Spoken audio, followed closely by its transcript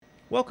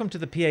Welcome to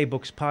the PA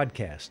Books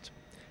podcast.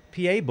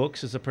 PA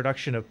Books is a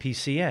production of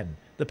PCN,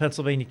 the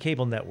Pennsylvania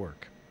Cable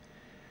Network.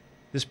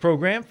 This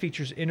program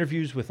features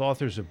interviews with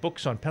authors of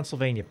books on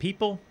Pennsylvania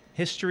people,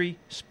 history,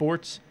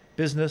 sports,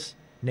 business,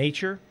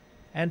 nature,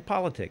 and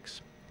politics.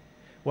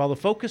 While the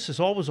focus is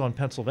always on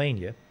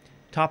Pennsylvania,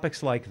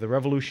 topics like the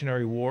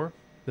Revolutionary War,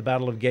 the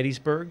Battle of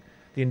Gettysburg,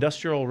 the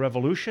Industrial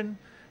Revolution,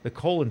 the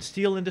coal and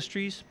steel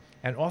industries,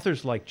 and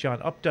authors like John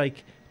Updike,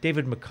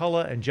 David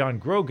McCullough, and John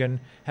Grogan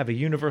have a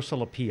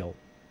universal appeal.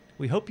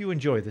 We hope you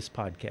enjoy this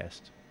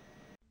podcast.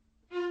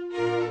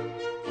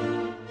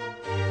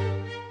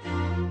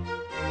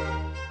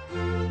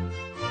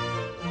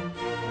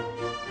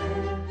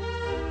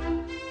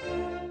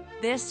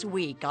 This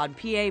week on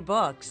PA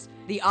Books,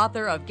 the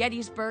author of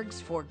Gettysburg's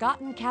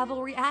Forgotten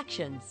Cavalry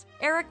Actions,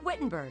 Eric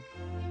Wittenberg.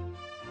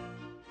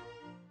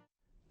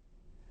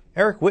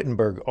 Eric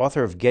Wittenberg,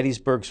 author of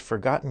Gettysburg's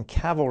Forgotten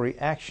Cavalry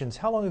Actions.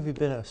 How long have you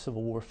been a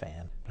Civil War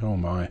fan? Oh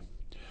my.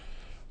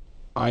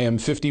 I am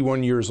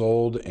 51 years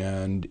old,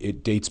 and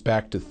it dates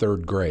back to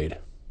third grade.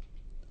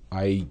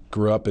 I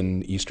grew up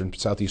in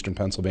southeastern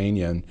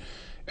Pennsylvania, and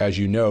as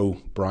you know,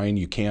 Brian,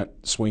 you can't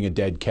swing a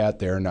dead cat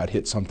there and not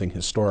hit something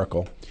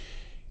historical.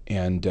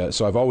 And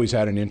so I've always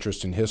had an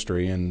interest in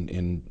history, and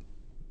in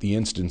the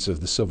instance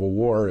of the Civil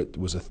War, it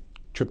was a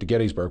trip to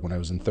Gettysburg when I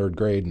was in third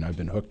grade, and I've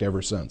been hooked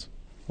ever since.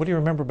 What do you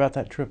remember about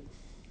that trip?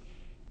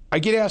 I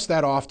get asked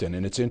that often,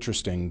 and it's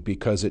interesting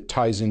because it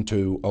ties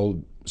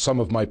into some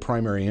of my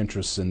primary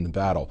interests in the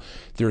battle.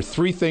 There are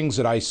three things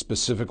that I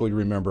specifically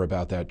remember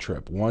about that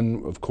trip.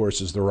 One, of course,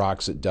 is the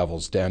rocks at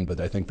Devil's Den, but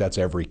I think that's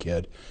every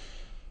kid.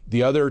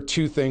 The other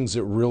two things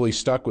that really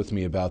stuck with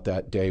me about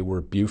that day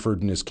were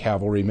Buford and his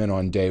cavalrymen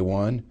on day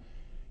one,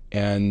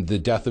 and the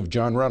death of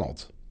John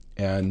Reynolds.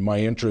 And my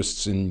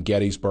interests in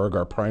Gettysburg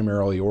are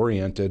primarily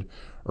oriented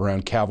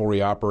around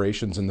cavalry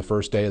operations in the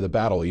first day of the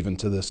battle, even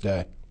to this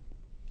day.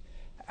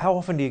 How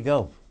often do you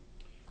go?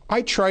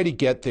 I try to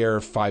get there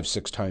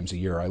 5-6 times a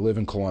year. I live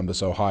in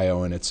Columbus,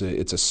 Ohio, and it's a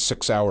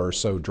 6-hour or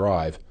so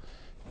drive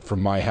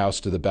from my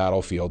house to the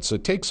battlefield. So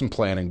it takes some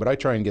planning, but I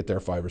try and get there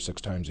 5 or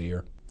 6 times a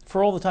year.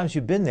 For all the times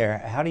you've been there,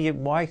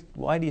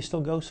 why do you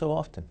still go so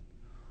often?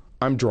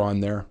 I'm drawn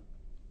there.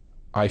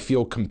 I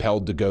feel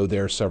compelled to go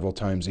there several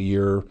times a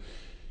year,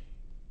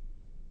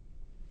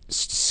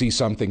 see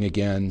something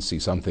again, see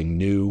something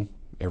new.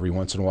 Every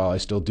once in a while I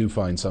still do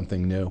find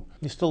something new.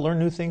 You still learn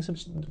new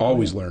things?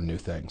 Always learn new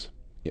things.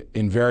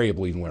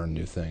 Invariably learn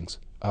new things.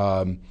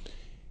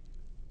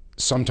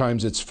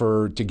 Sometimes it's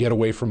to get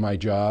away from my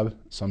job.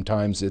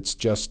 Sometimes it's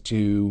just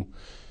to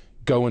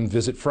go and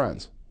visit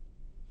friends.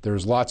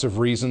 There's lots of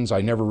reasons.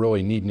 I never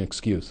really need an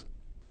excuse.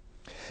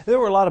 There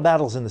were a lot of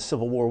battles in the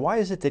Civil War. Why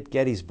is it that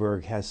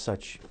Gettysburg has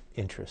such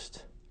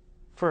interest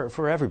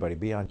for everybody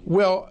beyond?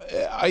 Well,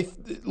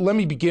 let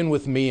me begin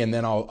with me, and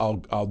then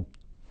I'll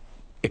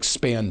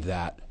expand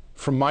that.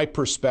 From my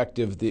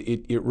perspective,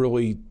 it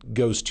really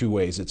goes two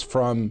ways. It's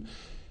from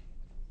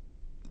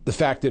the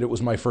fact that it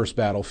was my first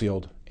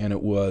battlefield, and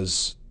it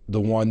was the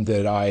one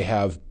that I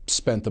have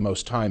spent the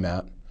most time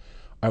at.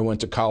 I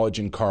went to college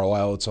in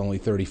Carlisle. It's only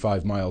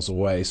 35 miles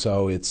away,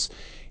 so it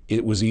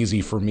was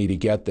easy for me to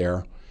get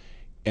there.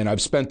 And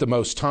I've spent the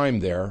most time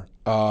there.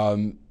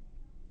 I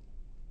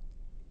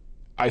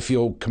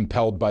feel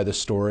compelled by the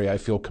story. I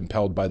feel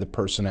compelled by the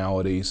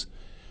personalities.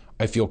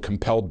 I feel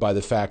compelled by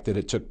the fact that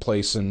it took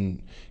place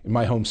in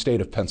my home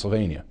state of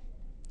Pennsylvania.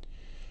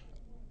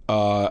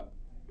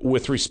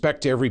 With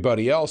respect to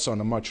everybody else on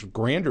a much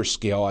grander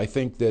scale, I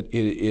think that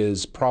it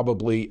is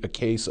probably a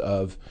case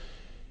of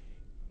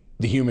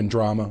the human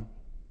drama,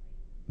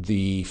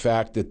 the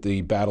fact that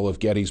the Battle of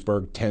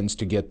Gettysburg tends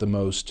to get the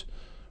most,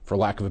 for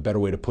lack of a better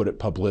way to put it,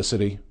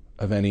 publicity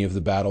of any of the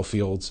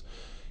battlefields.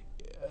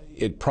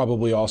 It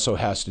probably also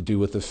has to do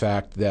with the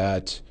fact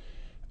that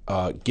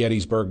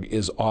Gettysburg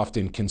is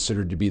often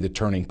considered to be the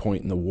turning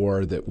point in the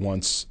war, that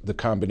once the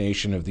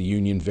combination of the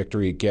Union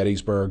victory at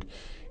Gettysburg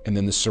and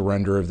then the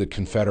surrender of the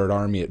Confederate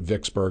Army at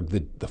Vicksburg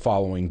the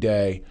following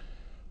day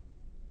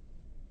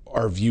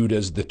are viewed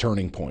as the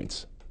turning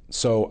points.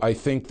 So I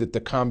think that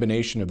the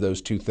combination of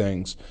those two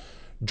things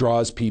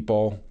draws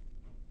people.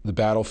 The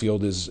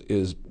battlefield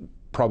is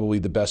probably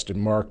the best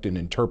marked and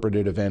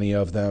interpreted of any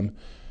of them.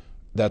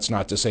 That's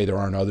not to say there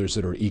aren't others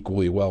that are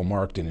equally well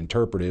marked and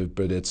interpretive,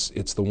 but it's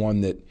the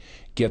one that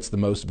gets the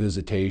most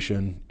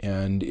visitation,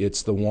 and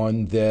it's the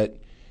one that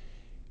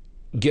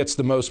gets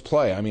the most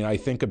play. I mean, I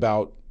think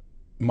about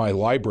my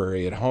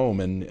library at home,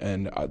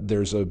 and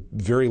there's a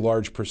very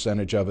large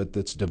percentage of it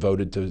that's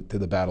devoted to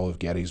the Battle of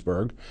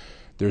Gettysburg.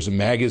 There's a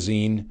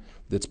magazine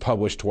that's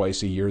published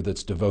twice a year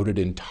that's devoted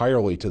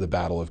entirely to the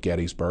Battle of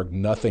Gettysburg,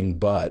 nothing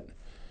but.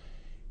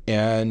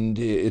 And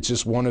it's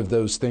just one of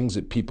those things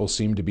that people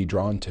seem to be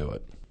drawn to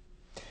it.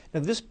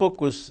 Now, this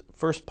book was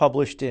first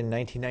published in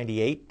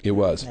 1998. It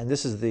was. And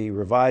this is the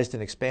revised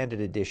and expanded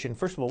edition.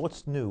 First of all,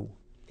 what's new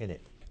in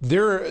it?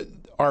 There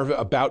are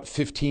about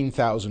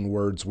 15,000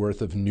 words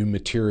worth of new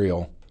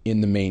material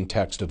in the main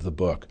text of the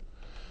book.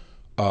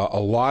 A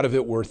lot of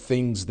it were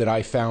things that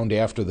I found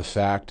after the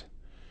fact.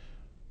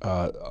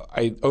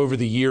 Over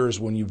the years,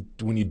 when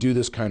you do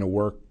this kind of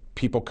work,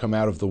 people come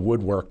out of the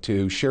woodwork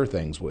to share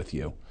things with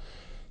you.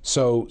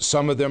 So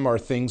some of them are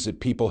things that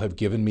people have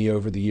given me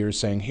over the years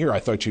saying, here, I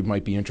thought you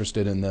might be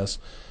interested in this.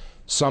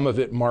 Some of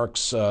it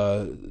marks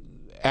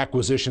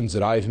acquisitions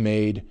that I've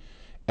made.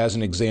 As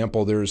an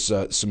example, there's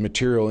some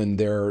material in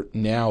there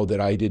now that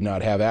I did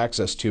not have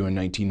access to in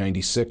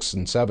 1996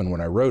 and 7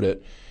 when I wrote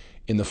it,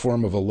 in the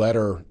form of a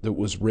letter that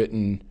was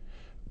written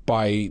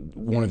by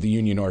one of the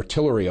Union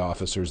artillery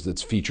officers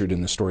that's featured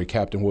in the story,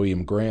 Captain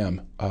William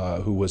Graham,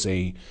 who was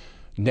a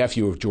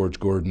nephew of George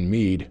Gordon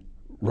Meade,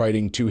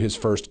 writing to his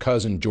first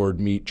cousin, George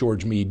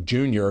Meade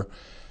Jr.,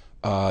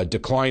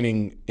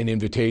 declining an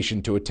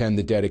invitation to attend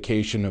the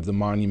dedication of the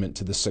monument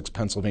to the 6th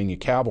Pennsylvania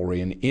Cavalry.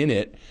 And in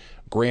it,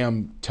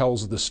 Graham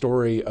tells the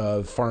story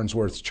of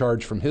Farnsworth's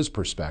charge from his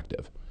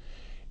perspective.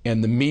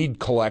 And the Meade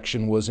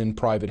collection was in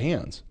private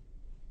hands.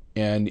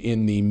 And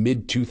in the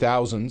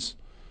mid-2000s,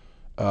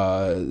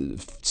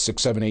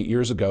 6, 7, 8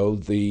 years ago,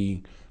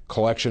 the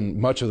collection,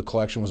 much of the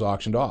collection was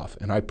auctioned off,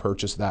 and I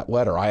purchased that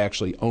letter. I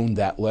actually own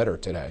that letter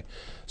today.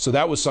 So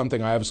that was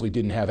something I obviously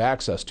didn't have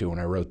access to when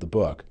I wrote the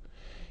book.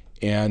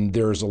 And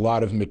there's a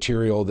lot of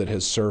material that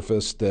has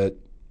surfaced that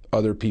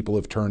other people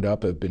have turned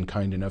up, have been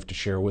kind enough to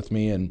share with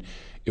me, and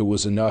it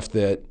was enough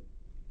that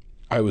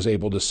I was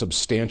able to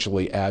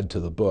substantially add to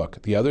the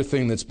book. The other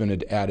thing that's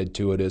been added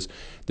to it is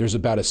there's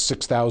about a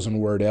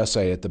 6,000-word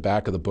essay at the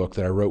back of the book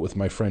that I wrote with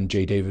my friend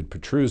J. David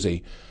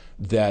Petruzzi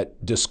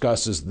that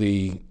discusses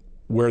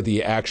where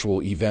the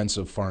actual events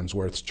of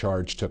Farnsworth's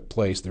charge took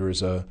place. There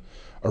is a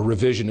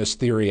revisionist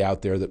theory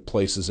out there that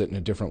places it in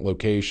a different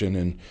location,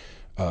 and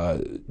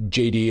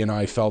JD and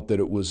I felt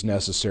that it was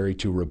necessary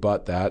to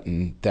rebut that,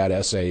 and that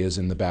essay is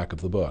in the back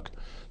of the book.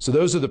 So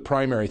those are the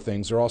primary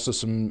things. There are also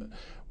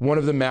one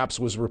of the maps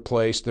was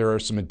replaced. There are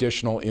some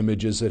additional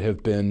images that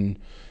have been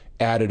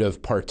added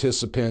of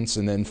participants,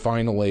 and then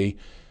finally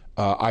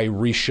I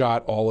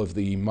reshot all of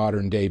the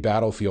modern day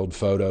battlefield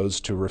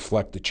photos to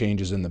reflect the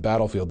changes in the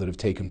battlefield that have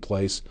taken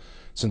place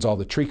since all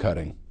the tree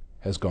cutting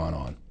has gone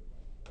on.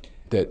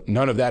 That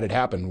none of that had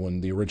happened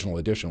when the original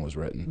edition was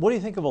written. What do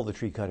you think of all the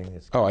tree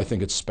cutting? Oh, I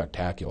think it's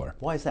spectacular.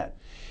 Why is that?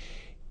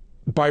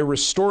 By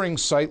restoring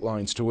sight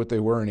lines to what they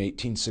were in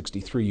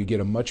 1863, you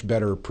get a much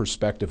better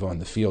perspective on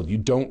the field. You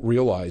don't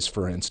realize,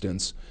 for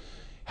instance,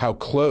 how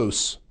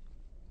close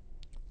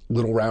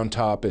Little Round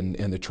Top and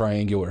the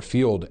triangular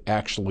field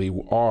actually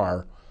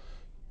are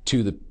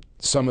to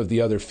some of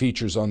the other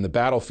features on the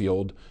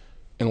battlefield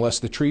unless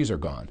the trees are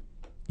gone.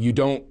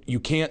 You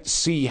can't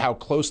see how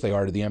close they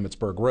are to the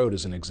Emmetsburg Road,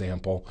 as an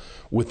example,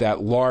 with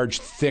that large,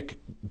 thick,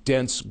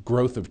 dense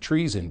growth of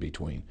trees in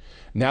between.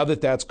 Now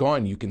that that's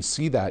gone, you can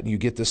see that, and you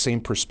get the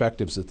same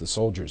perspectives that the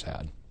soldiers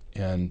had.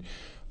 And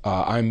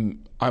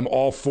I'm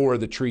all for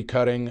the tree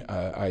cutting.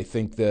 I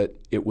think that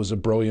it was a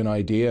brilliant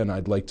idea, and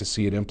I'd like to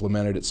see it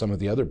implemented at some of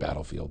the other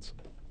battlefields.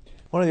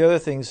 One of the other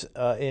things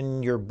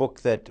in your book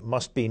that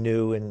must be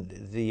new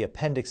in the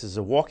appendix is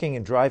a walking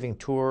and driving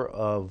tour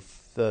of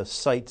the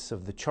sites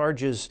of the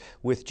charges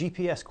with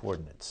GPS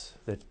coordinates.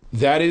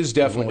 That is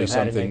definitely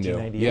something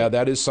new. Yeah,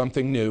 that is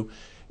something new.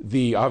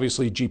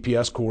 Obviously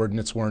GPS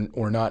coordinates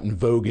were not in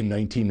vogue in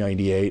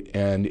 1998,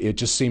 and it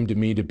just seemed to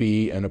me to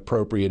be an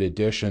appropriate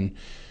addition.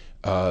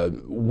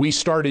 We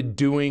started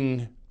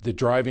doing the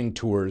driving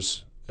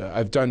tours.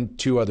 I've done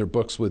 2 other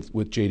books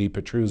with J.D.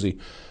 Petruzzi.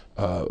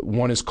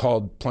 One is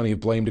called Plenty of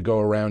Blame to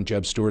Go Around,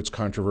 Jeb Stuart's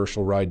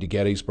Controversial Ride to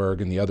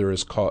Gettysburg, and the other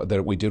is called,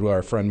 that we did with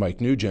our friend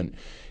Mike Nugent,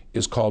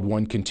 is called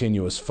One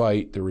Continuous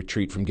Fight, The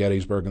Retreat from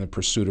Gettysburg and the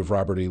Pursuit of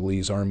Robert E.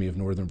 Lee's Army of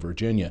Northern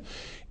Virginia.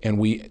 And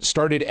we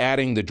started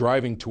adding the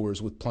driving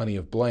tours with Plenty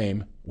of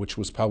Blame, which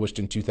was published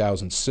in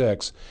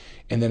 2006.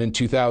 And then in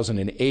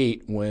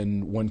 2008,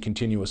 when One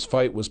Continuous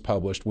Fight was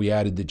published, we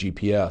added the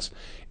GPS.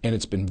 And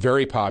it's been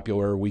very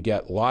popular. We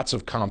get lots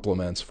of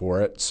compliments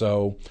for it.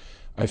 So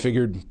I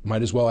figured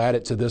might as well add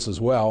it to this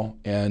as well.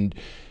 And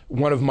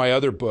one of my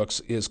other books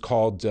is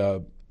called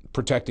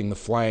Protecting the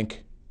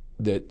Flank,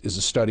 that is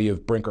a study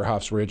of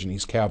Brinkerhoff's Ridge and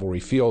East Cavalry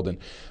Field. And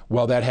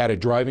while that had a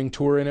driving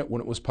tour in it when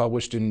it was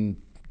published in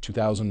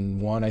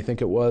 2001, I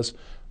think it was,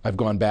 I've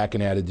gone back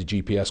and added the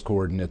GPS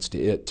coordinates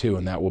to it too,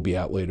 and that will be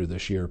out later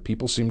this year.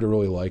 People seem to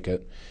really like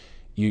it.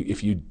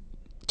 If you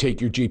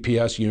take your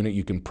GPS unit,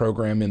 you can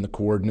program in the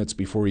coordinates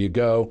before you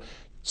go,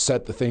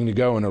 set the thing to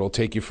go, and it'll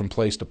take you from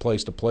place to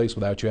place to place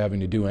without you having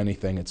to do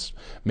anything. It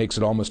makes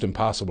it almost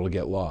impossible to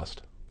get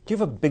lost. Do you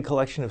have a big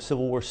collection of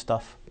Civil War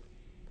stuff?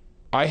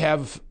 I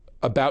have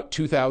about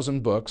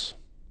 2,000 books,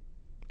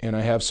 and I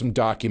have some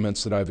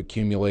documents that I've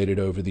accumulated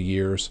over the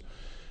years.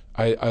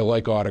 I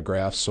like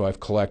autographs, so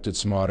I've collected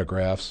some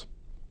autographs.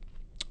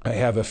 I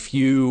have a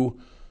few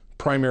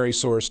primary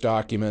source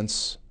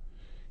documents,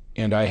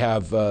 and I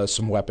have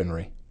some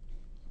weaponry.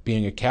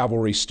 Being a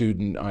cavalry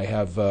student, I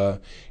have an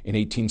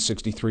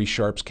 1863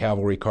 Sharps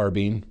cavalry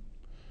carbine.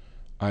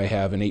 I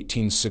have an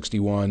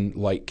 1861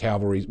 light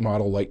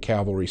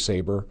cavalry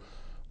saber.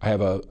 I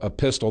have a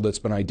pistol that's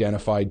been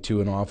identified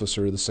to an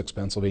officer of the 6th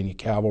Pennsylvania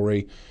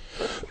Cavalry.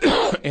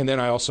 And then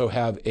I also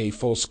have a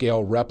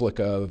full-scale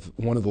replica of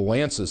one of the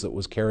lances that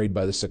was carried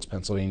by the 6th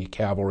Pennsylvania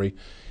Cavalry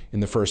in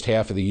the first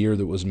half of the year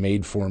that was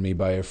made for me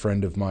by a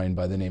friend of mine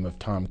by the name of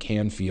Tom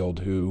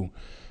Canfield, who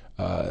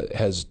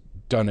has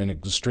done an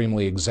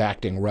extremely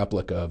exacting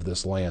replica of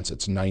this lance.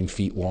 It's 9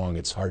 feet long.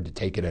 It's hard to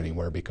take it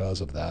anywhere because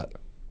of that.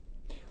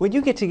 When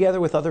you get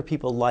together with other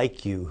people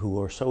like you who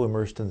are so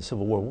immersed in the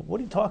Civil War, what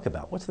do you talk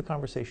about? What's the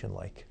conversation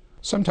like?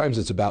 Sometimes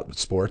it's about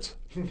sports.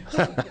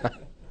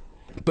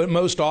 But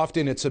most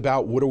often it's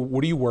about what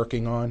are you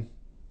working on?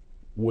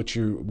 What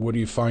are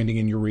you finding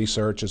in your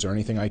research? Is there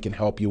anything I can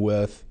help you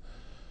with?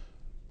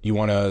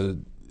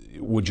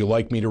 Would you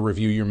like me to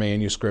review your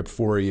manuscript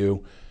for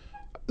you?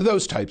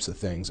 Those types of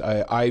things.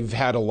 I've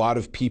had a lot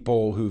of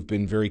people who've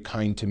been very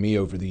kind to me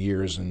over the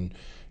years and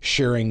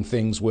sharing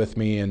things with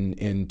me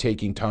and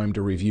taking time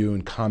to review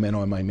and comment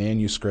on my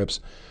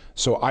manuscripts.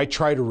 So I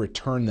try to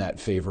return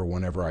that favor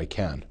whenever I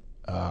can.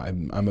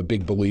 I'm a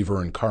big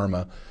believer in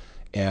karma,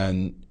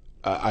 and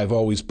I've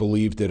always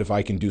believed that if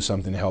I can do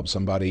something to help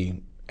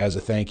somebody as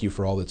a thank you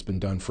for all that's been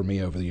done for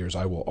me over the years,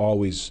 I will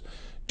always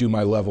do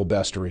my level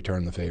best to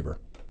return the favor.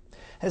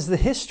 Has the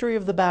history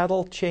of the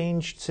battle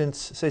changed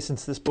since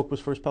this book was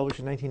first published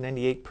in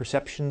 1998?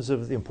 Perceptions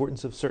of the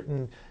importance of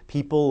certain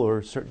people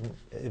or certain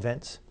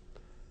events?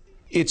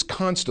 It's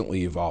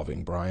constantly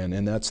evolving, Brian,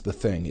 and that's the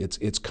thing.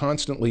 It's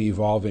constantly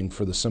evolving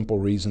for the simple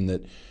reason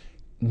that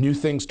new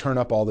things turn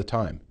up all the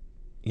time.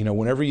 You know,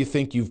 whenever you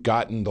think you've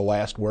gotten the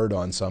last word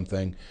on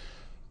something,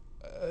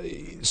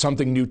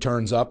 something new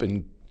turns up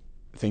and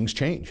things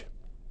change.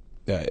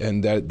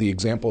 And the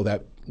example of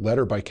that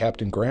letter by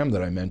Captain Graham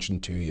that I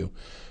mentioned to you,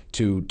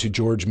 to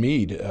George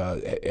Meade,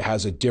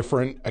 has a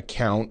different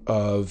account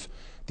of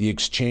the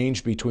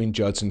exchange between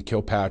Judson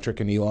Kilpatrick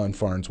and Elon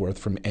Farnsworth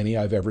from any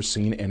I've ever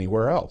seen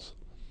anywhere else.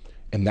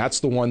 And that's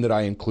the one that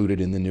I included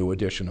in the new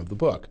edition of the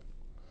book,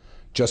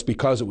 just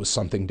because it was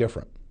something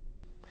different.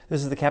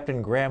 This is the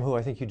Captain Graham who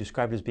I think you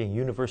described as being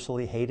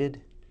universally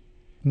hated?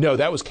 No,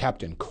 that was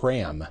Captain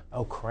Cram.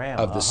 Oh, Cram.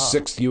 Of the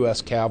 6th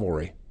U.S.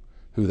 Cavalry,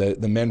 who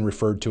the men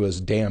referred to as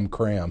Damn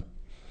Cram.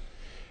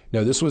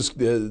 No, this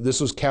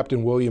was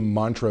Captain William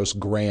Montrose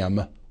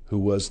Graham, who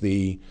was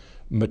the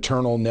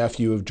maternal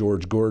nephew of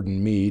George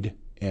Gordon Meade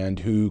and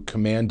who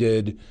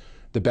commanded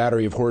the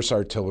battery of horse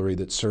artillery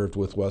that served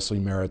with Wesley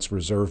Merritt's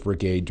Reserve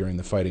Brigade during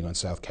the fighting on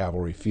South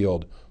Cavalry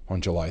Field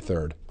on July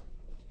 3rd.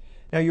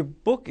 Now, your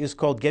book is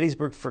called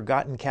Gettysburg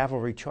Forgotten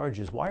Cavalry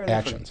Charges. Why are they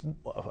Actions.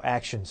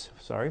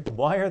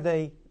 Why are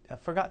they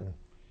forgotten?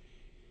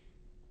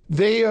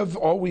 They have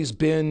always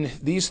been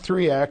these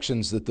 3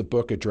 actions that the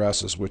book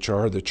addresses, which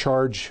are the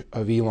charge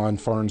of Elon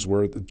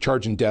Farnsworth, the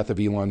charge and death of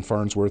Elon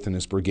Farnsworth and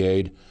his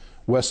brigade,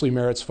 Wesley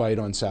Merritt's fight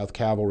on South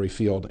Cavalry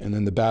Field, and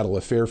then the Battle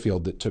of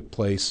Fairfield that took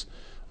place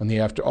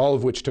all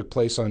of which took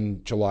place on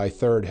July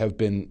 3rd, have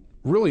been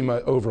really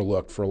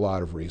overlooked for a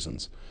lot of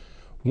reasons.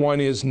 One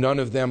is none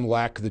of them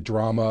lack the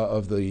drama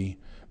of the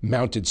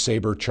mounted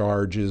saber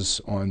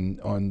charges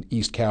on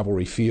East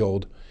Cavalry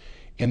Field,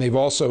 and they've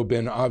also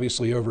been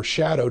obviously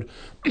overshadowed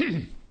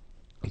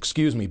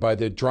by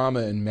the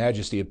drama and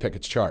majesty of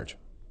Pickett's charge.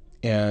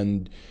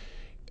 And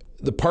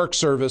the Park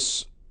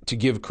Service, to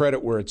give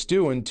credit where it's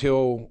due,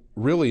 until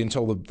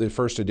the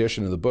first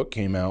edition of the book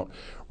came out,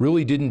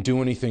 really didn't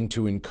do anything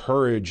to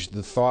encourage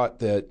the thought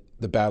that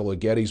the Battle of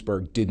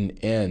Gettysburg didn't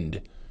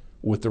end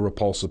with the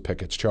repulse of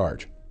Pickett's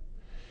charge.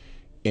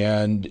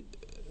 And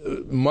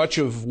much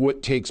of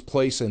what takes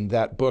place in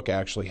that book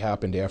actually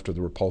happened after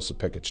the repulse of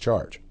Pickett's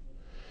charge.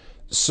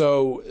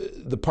 So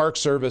the Park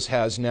Service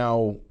has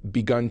now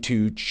begun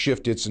to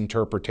shift its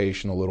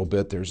interpretation a little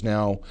bit. There's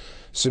now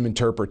some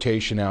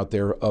interpretation out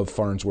there of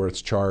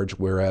Farnsworth's charge,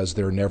 whereas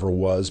there never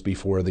was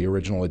before the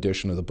original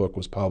edition of the book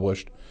was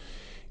published.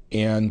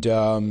 And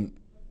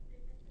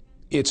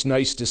it's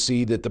nice to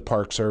see that the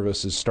Park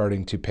Service is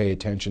starting to pay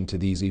attention to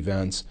these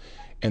events,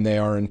 and they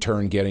are in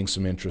turn getting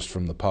some interest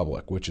from the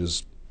public, which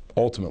is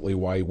ultimately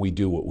why we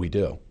do what we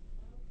do.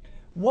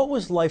 What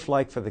was life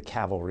like for the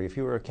cavalry? If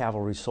you were a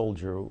cavalry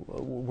soldier,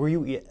 were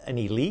you an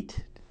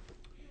elite?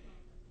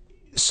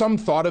 Some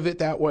thought of it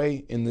that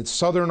way. In the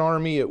Southern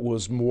Army, it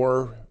was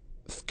more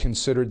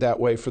considered that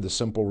way for the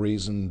simple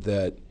reason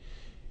that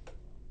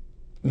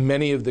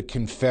many of the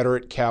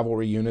Confederate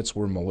cavalry units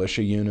were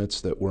militia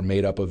units that were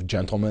made up of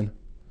gentlemen.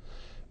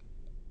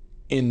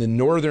 In the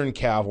Northern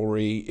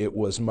Cavalry, it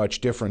was much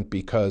different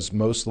because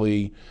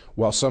mostly,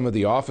 while some of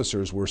the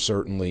officers were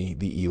certainly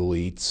the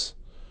elites,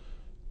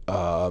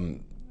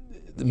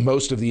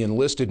 most of the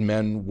enlisted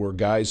men were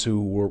guys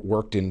who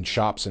worked in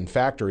shops and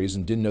factories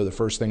and didn't know the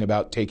first thing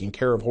about taking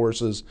care of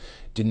horses,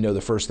 didn't know the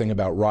first thing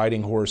about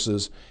riding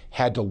horses,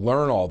 had to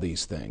learn all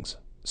these things.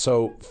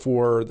 So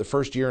for the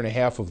first year and a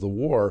half of the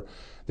war,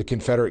 the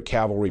Confederate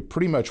cavalry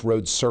pretty much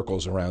rode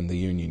circles around the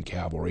Union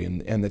cavalry,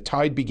 and the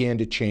tide began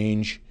to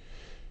change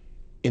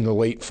in the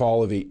late fall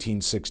of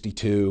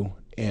 1862,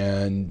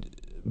 and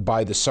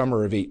by the summer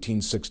of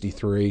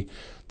 1863,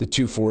 the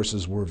two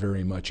forces were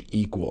very much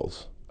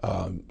equals.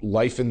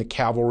 Life in the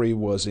cavalry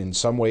was in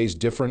some ways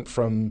different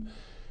from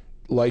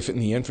life in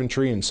the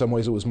infantry. In some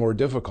ways it was more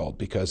difficult,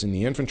 because in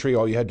the infantry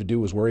all you had to do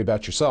was worry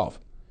about yourself.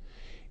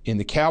 In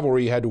the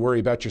cavalry you had to worry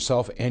about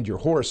yourself and your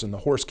horse, and the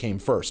horse came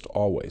first,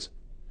 always.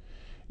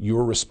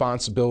 Your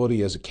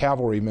responsibility as a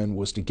cavalryman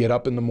was to get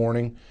up in the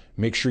morning,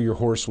 make sure your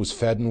horse was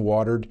fed and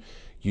watered.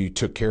 You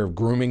took care of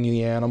grooming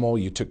the animal.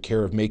 You took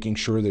care of making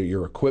sure that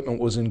your equipment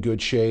was in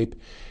good shape.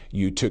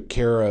 You took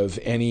care of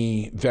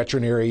any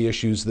veterinary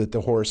issues that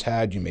the horse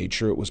had. You made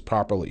sure it was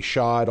properly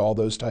shod, all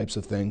those types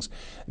of things.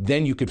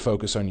 Then you could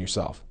focus on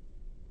yourself.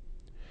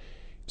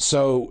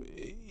 So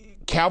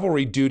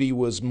cavalry duty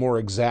was more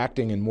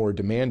exacting and more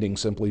demanding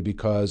simply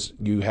because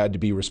you had to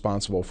be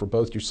responsible for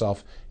both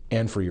yourself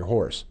and for your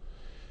horse.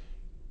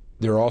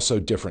 There are also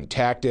different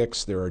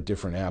tactics. There are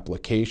different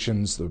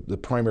applications. The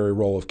primary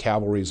role of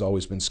cavalry has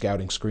always been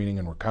scouting, screening,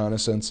 and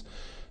reconnaissance.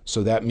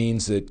 So that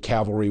means that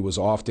cavalry was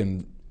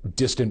often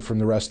distant from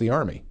the rest of the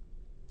army.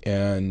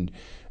 And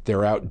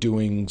they're out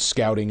doing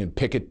scouting and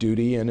picket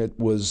duty, and it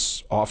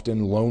was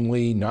often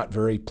lonely, not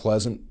very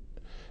pleasant,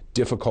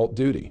 difficult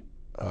duty.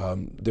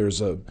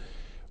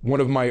 One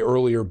of my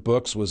earlier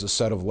books was a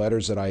set of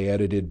letters that I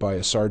edited by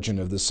a sergeant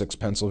of the 6th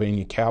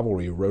Pennsylvania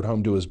Cavalry who wrote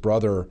home to his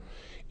brother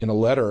in a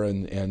letter,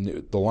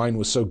 and the line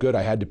was so good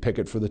I had to pick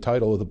it for the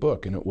title of the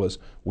book, and it was,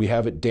 "We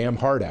have it damn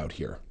hard out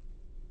here,"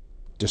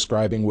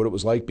 describing what it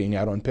was like being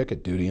out on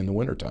picket duty in the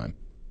wintertime.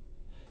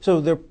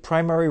 So their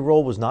primary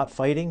role was not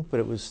fighting,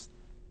 but it was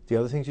the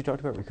other things you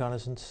talked about,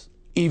 reconnaissance?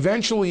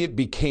 Eventually it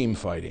became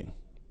fighting,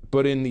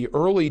 but in the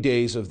early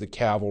days of the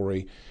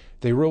cavalry,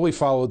 they really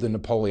followed the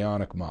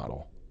Napoleonic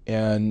model.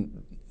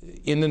 And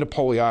in the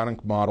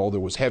Napoleonic model, there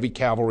was heavy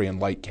cavalry and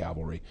light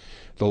cavalry.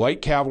 The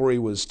light cavalry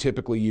was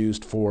typically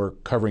used for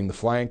covering the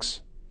flanks,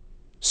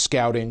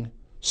 scouting,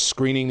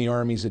 screening the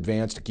army's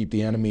advance to keep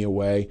the enemy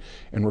away,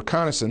 and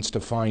reconnaissance to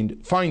find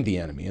the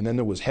enemy. And then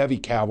there was heavy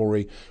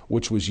cavalry,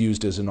 which was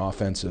used as an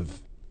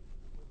offensive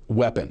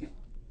weapon,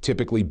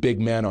 typically big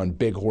men on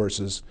big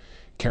horses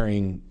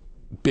carrying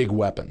big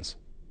weapons.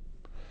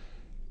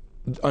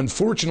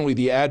 Unfortunately,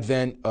 the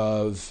advent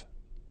of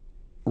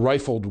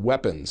rifled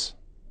weapons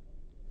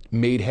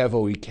made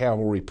heavy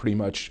cavalry pretty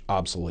much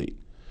obsolete,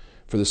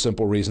 for the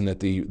simple reason that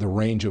the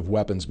range of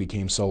weapons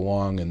became so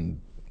long, and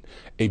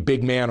a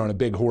big man on a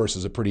big horse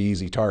is a pretty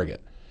easy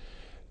target.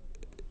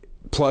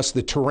 Plus,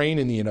 the terrain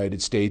in the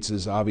United States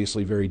is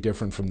obviously very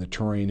different from the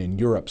terrain in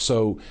Europe.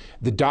 So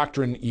the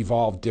doctrine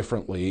evolved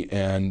differently,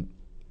 and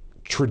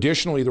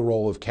traditionally the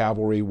role of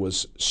cavalry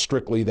was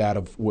strictly that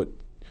of what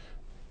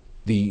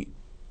the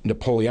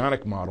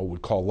Napoleonic model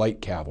would call light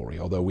cavalry,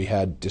 although we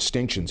had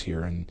distinctions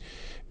here. And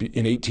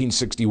in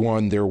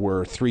 1861, there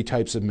were 3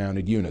 types of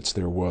mounted units.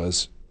 There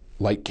was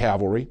light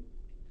cavalry,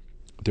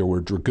 there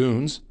were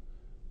dragoons,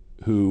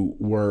 who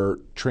were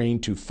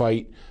trained to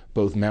fight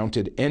both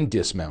mounted and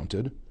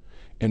dismounted.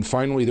 And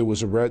finally, there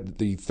was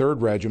the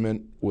 3rd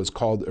regiment was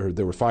called, or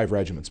there were 5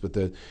 regiments, but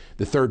the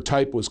 3rd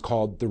type was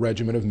called the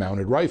Regiment of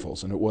Mounted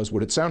Rifles, and it was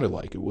what it sounded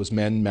like. It was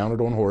men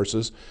mounted on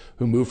horses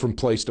who moved from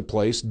place to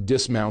place,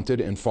 dismounted,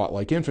 and fought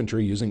like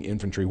infantry using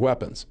infantry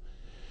weapons.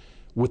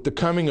 With the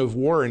coming of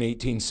war in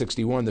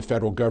 1861, the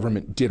federal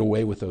government did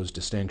away with those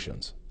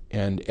distinctions,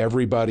 and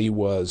everybody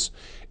was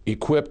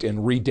equipped and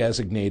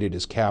redesignated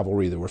as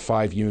cavalry. There were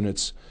 5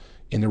 units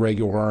in the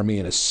regular army,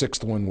 and a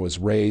 6th one was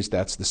raised.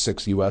 That's the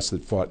 6th U.S.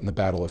 that fought in the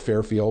Battle of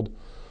Fairfield.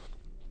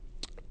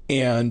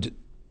 And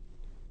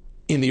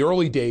in the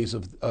early days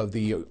of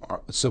the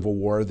Civil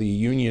War, the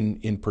Union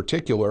in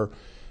particular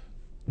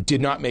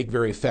did not make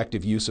very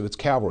effective use of its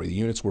cavalry. The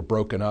units were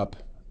broken up.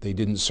 They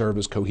didn't serve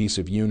as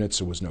cohesive units.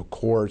 There was no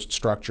corps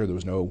structure. There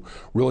was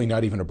really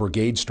not even a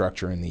brigade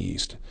structure in the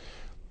East.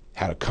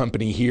 Had a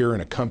company here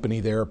and a company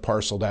there,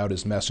 parceled out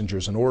as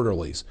messengers and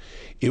orderlies.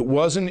 It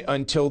wasn't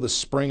until the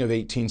spring of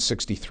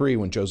 1863,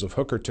 when Joseph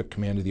Hooker took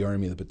command of the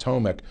Army of the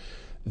Potomac,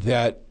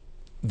 that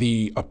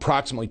the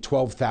approximately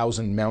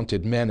 12,000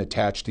 mounted men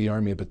attached to the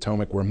Army of the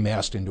Potomac were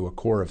massed into a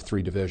corps of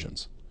 3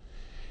 divisions.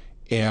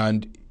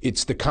 And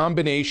it's the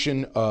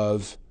combination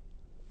of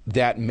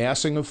that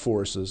massing of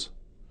forces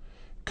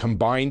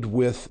combined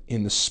with,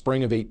 in the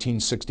spring of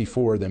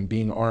 1864, them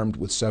being armed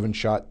with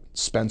 7-shot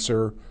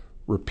Spencer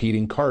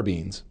repeating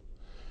carbines,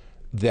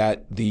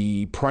 that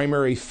the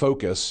primary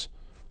focus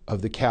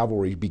of the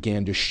cavalry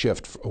began to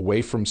shift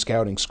away from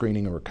scouting,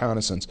 screening, and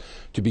reconnaissance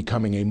to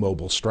becoming a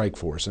mobile strike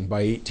force. And by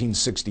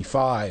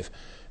 1865,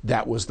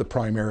 that was the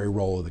primary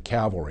role of the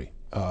cavalry.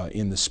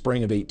 In the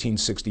spring of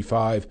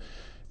 1865,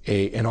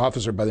 an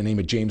officer by the name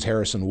of James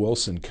Harrison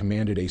Wilson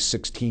commanded a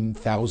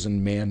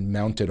 16,000-man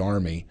mounted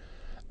army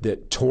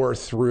that tore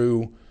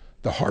through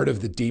the heart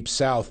of the Deep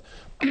South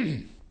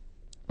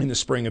in the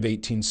spring of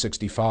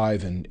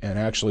 1865 and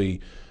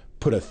actually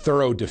put a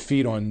thorough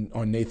defeat on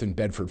Nathan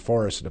Bedford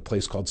Forrest at a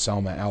place called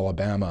Selma,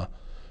 Alabama,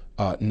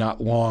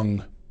 not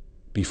long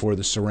before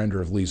the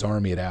surrender of Lee's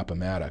army at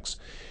Appomattox.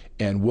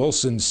 And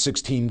Wilson's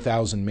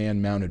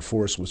 16,000-man mounted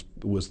force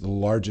was the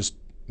largest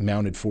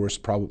mounted force,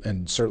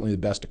 and certainly the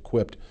best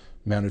equipped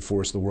mounted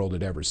force the world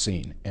had ever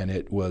seen. And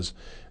it was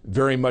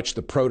very much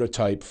the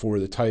prototype for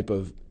the type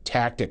of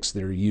tactics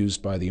that are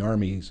used by the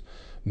Army's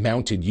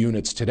mounted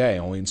units today,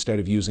 only instead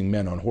of using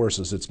men on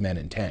horses, it's men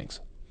in tanks.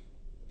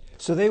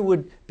 So they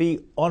would be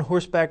on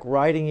horseback,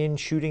 riding in,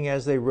 shooting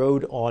as they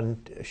rode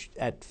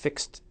at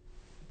fixed.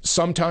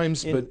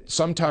 Sometimes,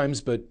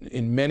 but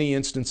in many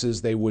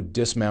instances, they would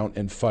dismount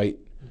and fight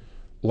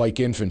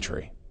like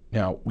infantry.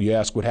 Now, we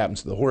ask what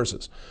happens to the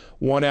horses.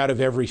 1 out of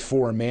every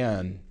 4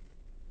 men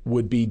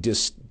would be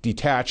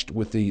detached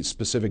with the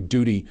specific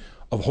duty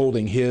of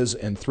holding his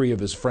and 3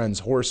 of his friends'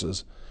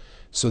 horses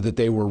so that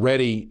they were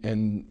ready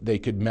and they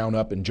could mount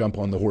up and jump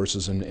on the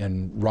horses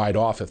and ride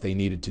off if they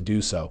needed to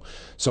do so.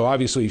 So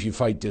obviously if you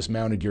fight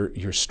dismounted,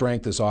 your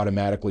strength is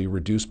automatically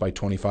reduced by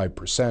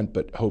 25%,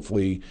 but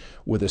hopefully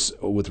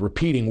with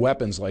repeating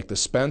weapons like the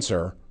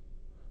Spencer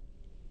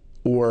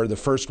or the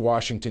 1st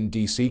Washington,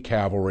 D.C.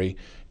 Cavalry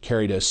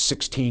carried a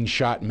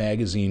 16-shot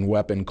magazine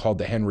weapon called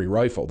the Henry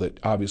rifle that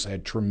obviously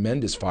had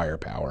tremendous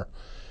firepower.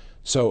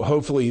 So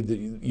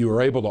hopefully you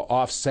were able to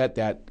offset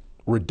that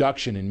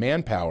reduction in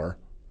manpower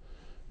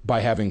by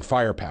having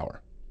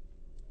firepower.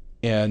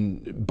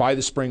 And by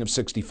the spring of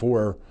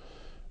 '64,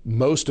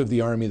 most of the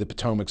Army of the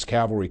Potomac's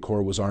Cavalry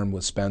Corps was armed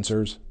with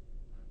Spencers,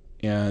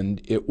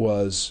 and it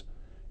was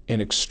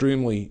an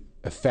extremely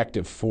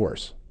effective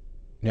force.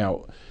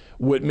 Now,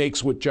 what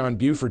makes what John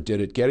Buford did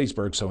at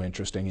Gettysburg so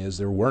interesting is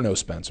there were no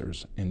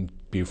Spencers in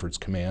Buford's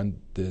command.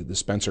 The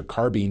Spencer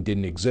carbine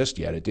didn't exist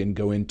yet. It didn't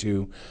go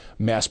into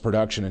mass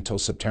production until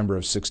September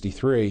of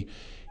 '63.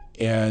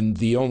 And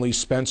the only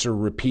Spencer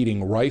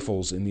repeating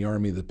rifles in the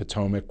Army of the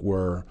Potomac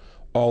were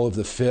all of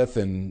the 5th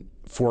and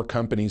 4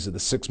 companies of the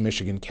 6th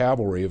Michigan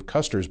Cavalry of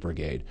Custer's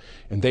brigade.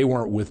 And they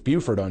weren't with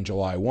Buford on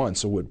July 1.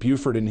 So what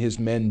Buford and his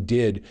men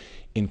did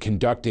in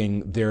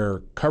conducting their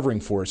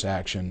covering force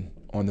action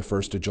on the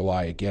 1st of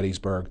July at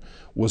Gettysburg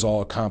was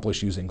all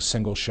accomplished using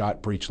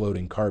single-shot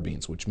breech-loading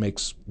carbines, which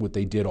makes what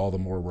they did all the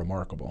more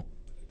remarkable.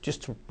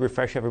 Just to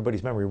refresh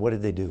everybody's memory, what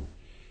did they do?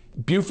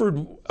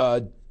 Buford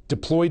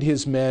deployed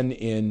his men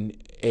in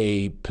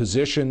a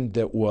position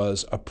that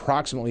was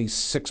approximately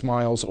 6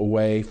 miles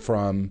away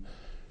from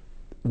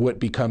what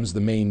becomes the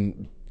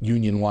main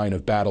Union line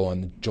of battle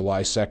on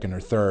July 2nd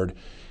or 3rd,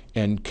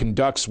 and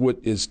conducts what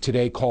is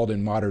today called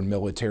in modern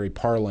military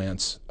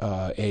parlance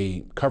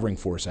a covering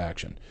force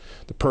action,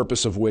 the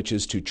purpose of which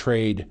is to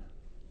trade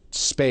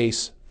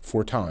space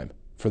for time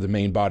for the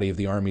main body of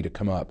the Army to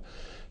come up.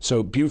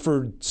 So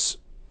Buford's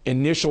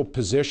initial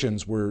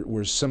positions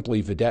were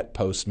simply vedette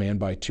posts manned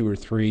by 2 or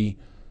 3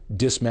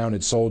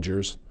 dismounted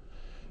soldiers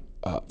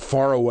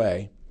far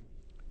away,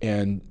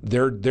 and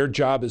their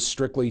job is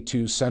strictly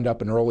to send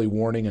up an early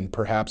warning and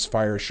perhaps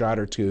fire a shot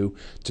or 2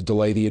 to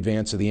delay the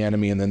advance of the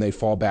enemy, and then they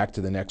fall back to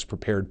the next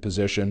prepared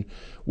position,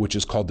 which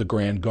is called the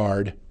Grand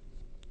Guard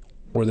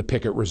or the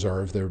Picket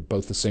Reserve. They're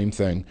both the same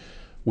thing,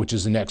 which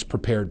is the next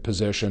prepared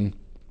position.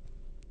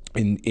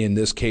 In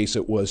this case,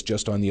 it was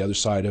just on the other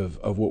side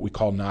of what we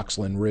call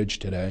Knoxland Ridge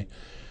today.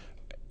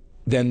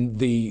 Then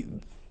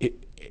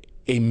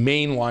a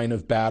main line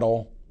of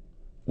battle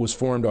was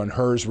formed on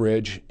Hers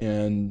Ridge,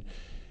 and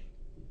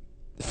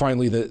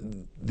finally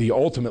the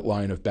ultimate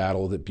line of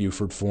battle that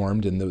Buford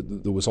formed and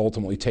that was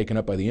ultimately taken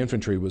up by the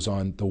infantry was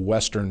on the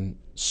western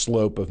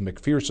slope of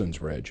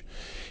McPherson's Ridge.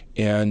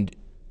 And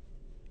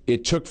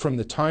it took from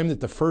the time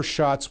that the first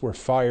shots were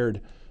fired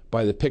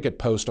by the picket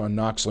post on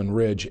Knoxland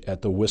Ridge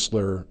at the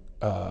Whistler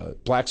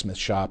blacksmith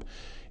shop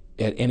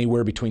at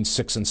anywhere between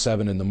 6 and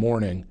 7 in the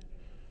morning.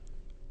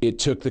 It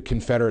took the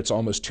Confederates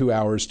almost 2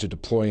 hours to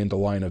deploy into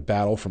line of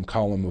battle from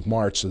column of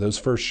march. So those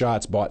first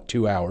shots bought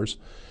 2 hours.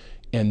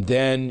 And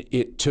then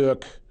it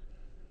took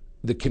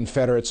the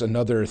Confederates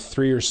another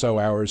 3 or so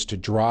hours to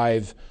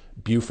drive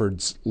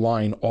Buford's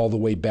line all the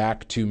way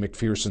back to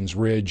McPherson's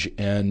Ridge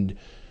and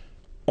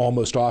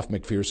almost off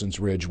McPherson's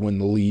Ridge when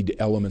the lead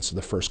elements of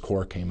the First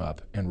Corps came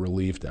up and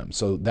relieved them.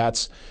 So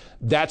that's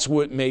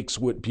what makes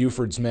what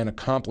Buford's men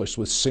accomplished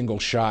with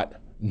single-shot,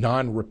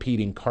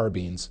 non-repeating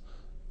carbines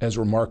as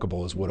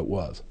remarkable as what it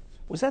was.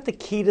 Was that the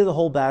key to the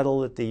whole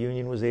battle, that the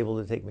Union was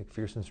able to take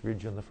McPherson's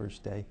Ridge on the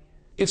first day?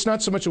 It's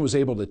not so much it was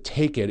able to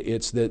take it,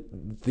 it's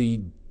that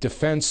the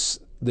defense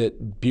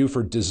that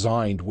Buford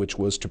designed, which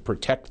was to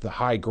protect the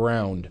high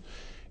ground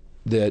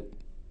that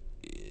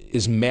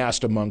is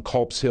massed among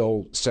Culp's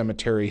Hill,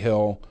 Cemetery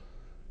Hill,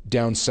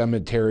 down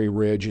Cemetery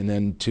Ridge, and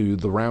then to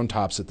the Round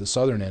Tops at the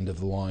southern end of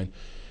the line.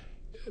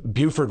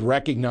 Buford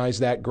recognized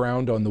that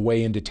ground on the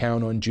way into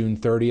town on June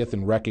 30th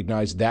and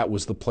recognized that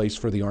was the place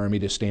for the Army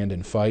to stand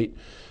and fight.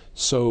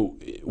 So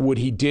what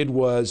he did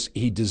was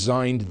he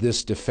designed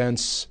this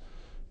defense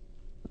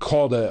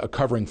called a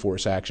covering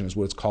force action, is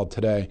what it's called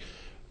today,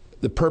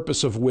 the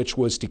purpose of which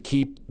was to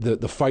keep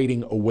the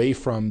fighting away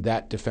from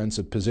that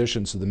defensive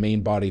position so the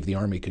main body of the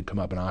Army could come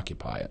up and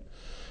occupy it.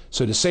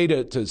 So to say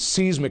to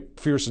seize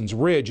McPherson's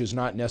Ridge is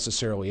not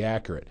necessarily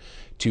accurate.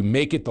 To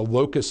make it the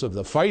locus of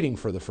the fighting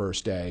for the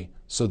first day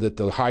so that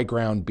the high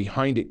ground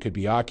behind it could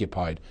be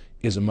occupied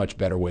is a much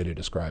better way to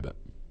describe it.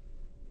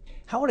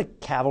 How would a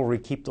cavalry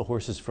keep the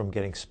horses from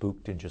getting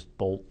spooked and just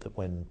bolt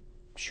when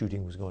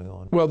shooting was going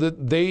on? Well,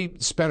 they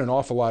spent an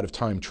awful lot of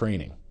time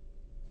training.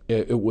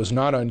 It was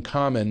not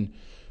uncommon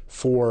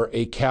for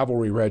a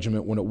cavalry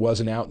regiment, when it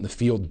wasn't out in the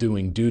field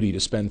doing duty, to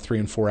spend 3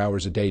 and 4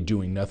 hours a day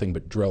doing nothing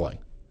but drilling.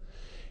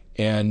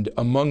 And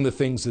among the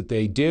things that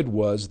they did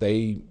was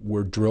they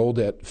were drilled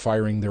at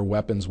firing their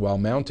weapons while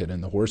mounted,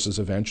 and the horses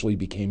eventually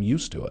became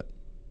used to it.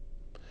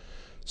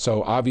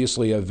 So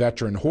obviously a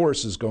veteran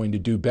horse is going to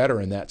do better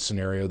in that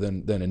scenario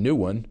than a new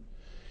one.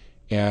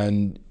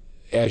 And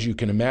as you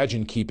can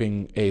imagine,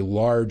 keeping a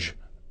large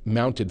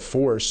mounted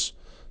force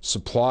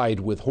supplied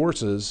with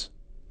horses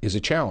is a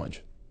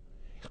challenge.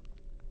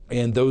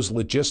 And those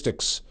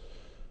logistics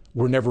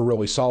were never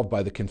really solved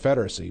by the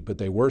Confederacy, but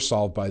they were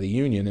solved by the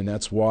Union, and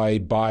that's why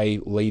by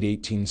late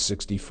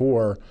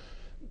 1864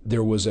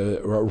 there was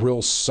a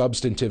real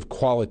substantive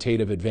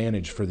qualitative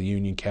advantage for the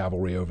Union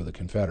cavalry over the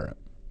Confederate.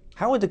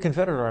 How would the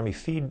Confederate Army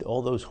feed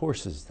all those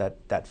horses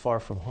that far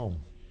from home?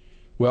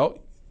 Well,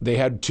 they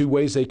had 2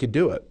 ways they could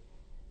do it.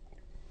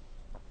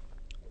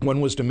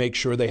 One was to make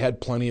sure they had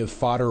plenty of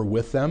fodder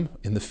with them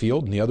in the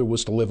field, and the other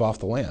was to live off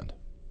the land.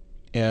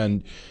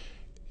 And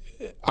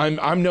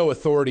I'm no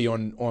authority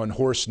on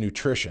horse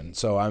nutrition,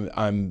 so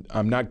I'm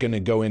not going to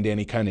go into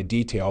any kind of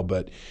detail,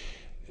 but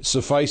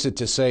suffice it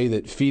to say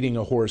that feeding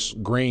a horse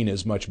grain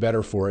is much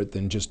better for it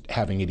than just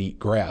having it eat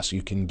grass.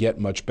 You can get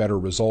much better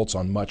results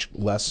on much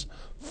less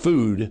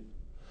food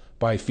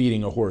by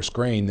feeding a horse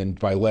grain than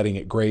by letting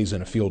it graze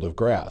in a field of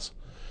grass.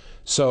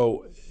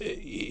 So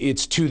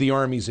it's to the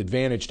Army's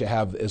advantage to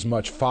have as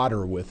much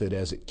fodder with it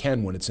as it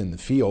can when it's in the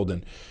field.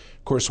 And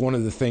of course, one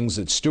of the things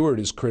that Stuart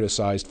is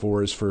criticized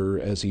for is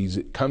as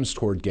he comes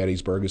toward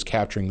Gettysburg, is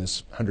capturing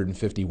this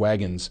 150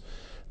 wagons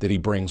that he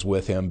brings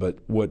with him. But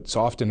what's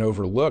often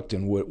overlooked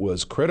and what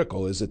was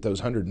critical is that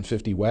those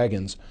 150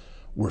 wagons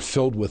were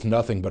filled with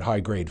nothing but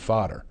high-grade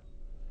fodder.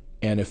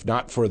 And if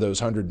not for those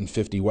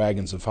 150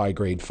 wagons of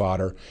high-grade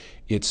fodder,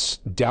 it's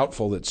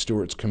doubtful that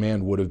Stuart's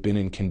command would have been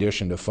in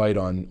condition to fight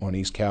on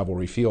East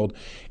Cavalry Field,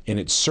 and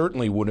it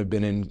certainly would have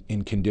been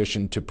in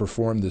condition to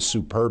perform the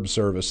superb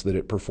service that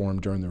it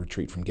performed during the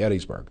retreat from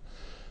Gettysburg.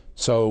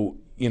 So,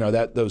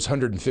 those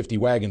 150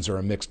 wagons are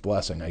a mixed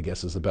blessing, I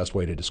guess is the best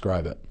way to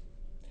describe it.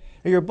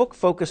 Your book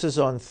focuses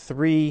on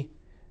 3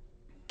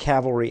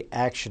 cavalry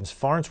actions: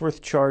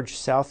 Farnsworth Charge,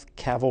 South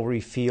Cavalry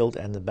Field,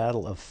 and the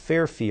Battle of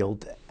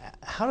Fairfield.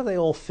 How do they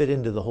all fit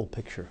into the whole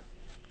picture?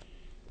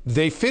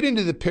 They fit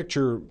into the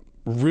picture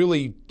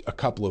really a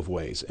couple of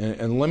ways,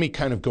 and let me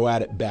kind of go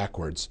at it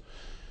backwards.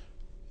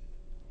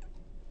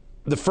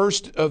 The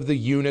first of the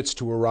units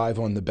to arrive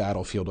on the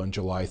battlefield on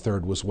July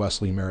 3rd was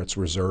Wesley Merritt's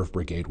Reserve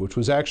Brigade, which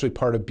was actually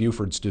part of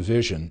Buford's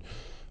division,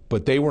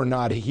 but they were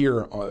not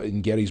here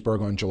in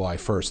Gettysburg on July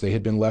 1st. They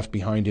had been left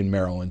behind in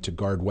Maryland to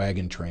guard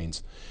wagon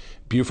trains.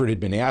 Buford had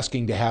been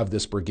asking to have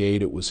this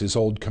brigade. It was his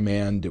old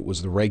command. It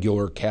was the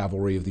regular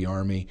cavalry of the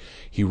Army.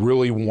 He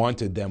really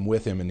wanted them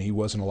with him, and he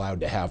wasn't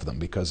allowed to have them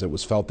because it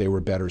was felt they were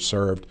better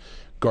served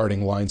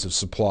guarding lines of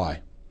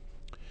supply.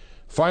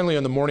 Finally,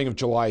 on the morning of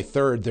July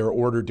 3rd, they're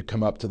ordered to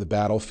come up to the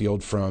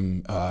battlefield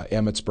from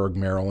Emmitsburg,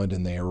 Maryland,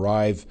 and they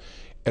arrive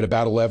at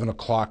about 11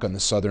 o'clock on the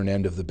southern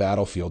end of the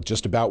battlefield,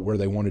 just about where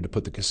they wanted to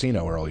put the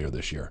casino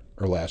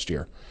last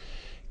year.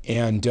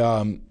 And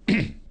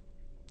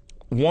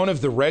one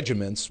of the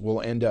regiments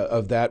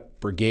of that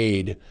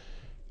brigade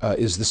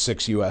is the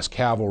 6th U.S.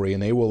 Cavalry,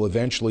 and they will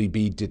eventually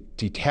be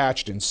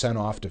detached and sent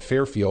off to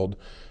Fairfield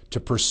to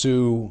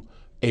pursue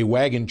a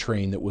wagon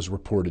train that was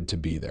reported to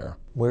be there.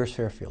 Where's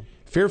Fairfield?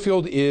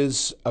 Fairfield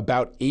is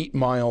about 8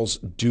 miles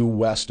due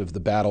west of the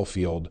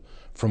battlefield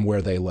from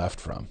where they left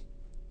from.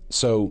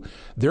 So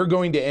they're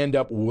going to end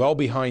up well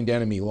behind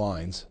enemy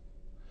lines,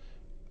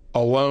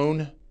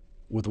 alone,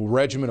 with a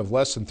regiment of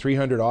less than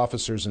 300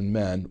 officers and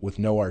men with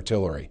no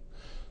artillery.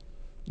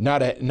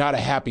 Not a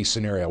happy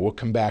scenario. We'll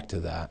come back to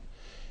that.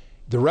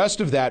 The rest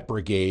of that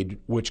brigade,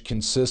 which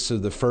consists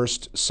of the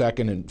 1st,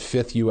 2nd, and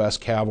 5th U.S.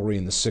 Cavalry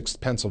and the 6th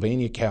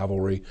Pennsylvania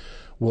Cavalry,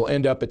 will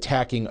end up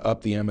attacking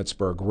up the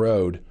Emmitsburg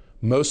Road,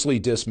 mostly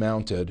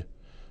dismounted,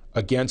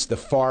 against the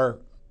far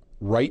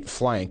right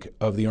flank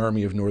of the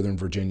Army of Northern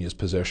Virginia's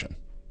position.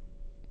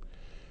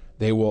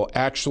 They will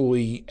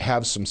actually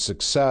have some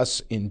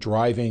success in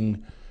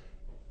driving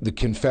the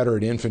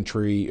Confederate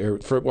infantry.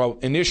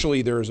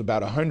 Initially there was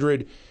about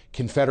 100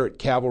 Confederate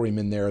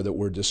cavalrymen there that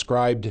were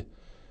described,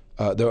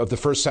 of the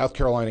 1st South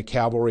Carolina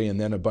Cavalry,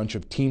 and then a bunch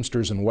of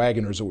teamsters and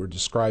wagoners that were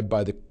described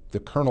by the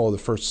colonel of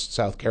the 1st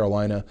South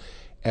Carolina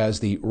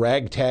as the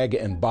ragtag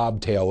and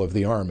bobtail of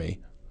the Army.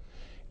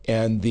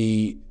 And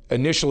the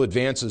initial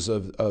advances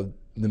of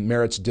the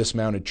Merritt's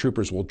dismounted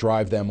troopers will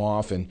drive them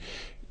off, and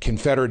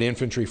Confederate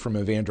infantry from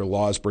Evander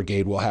Law's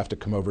brigade will have to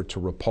come over to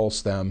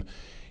repulse them.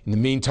 In the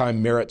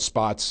meantime, Merritt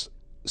spots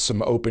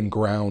some open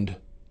ground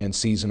and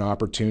sees an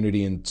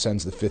opportunity and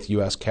sends the 5th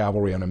U.S.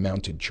 Cavalry on a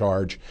mounted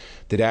charge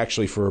that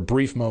actually, for a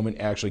brief moment,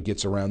 actually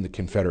gets around the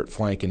Confederate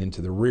flank and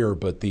into the rear.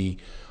 But the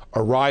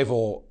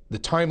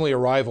timely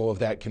arrival of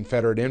that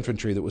Confederate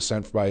infantry that was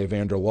sent by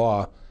Evander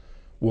Law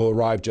will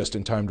arrive just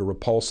in time to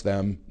repulse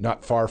them,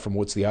 not far from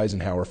what's the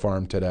Eisenhower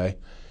Farm today.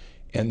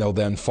 And they'll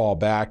then fall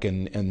back,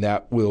 and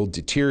that will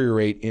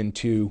deteriorate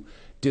into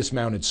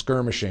dismounted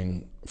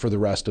skirmishing for the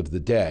rest of the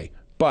day.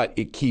 But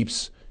it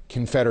keeps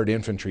Confederate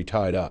infantry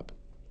tied up.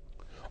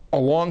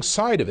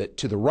 Alongside of it,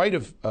 to the right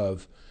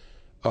of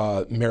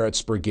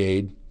Merritt's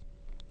brigade,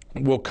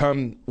 will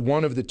come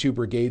one of the two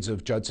brigades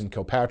of Judson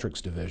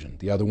Kilpatrick's division,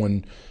 the other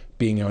one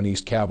being on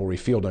East Cavalry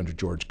Field under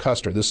George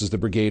Custer. This is the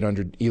brigade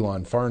under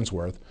Elon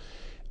Farnsworth.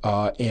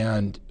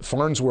 And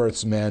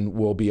Farnsworth's men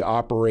will be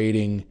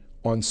operating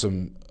on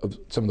some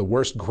of the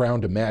worst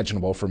ground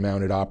imaginable for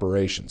mounted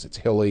operations. It's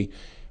hilly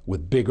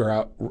with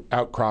bigger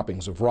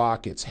outcroppings of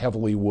rock. It's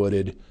heavily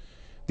wooded.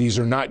 These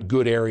are not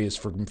good areas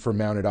for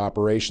mounted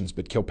operations,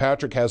 but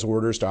Kilpatrick has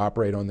orders to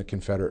operate on the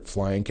Confederate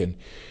flank, and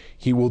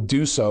he will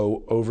do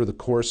so over the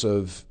course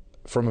of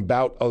from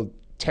about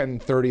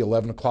 10:30,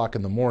 11 o'clock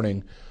in the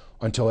morning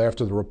until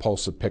after the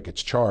repulse of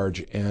Pickett's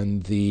charge.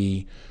 And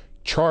the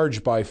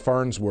charge by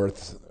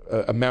Farnsworth's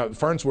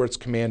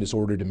command is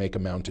ordered to make a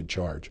mounted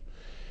charge.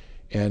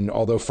 And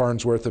although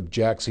Farnsworth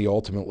objects, he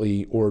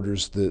ultimately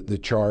orders the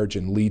charge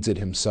and leads it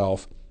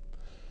himself.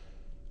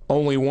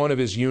 Only one of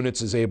his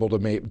units is able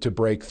to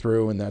break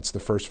through, and that's the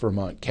 1st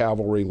Vermont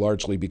Cavalry,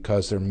 largely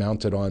because they're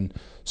mounted on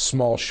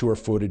small,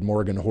 sure-footed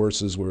Morgan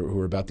horses, who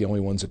are about the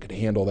only ones that could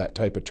handle that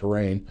type of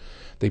terrain.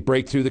 They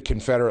break through the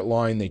Confederate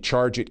line, they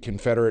charge at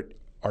Confederate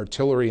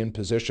artillery in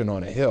position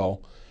on a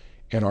hill,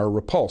 and are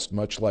repulsed,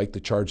 much like the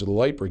charge of the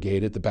Light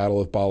Brigade at the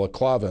Battle of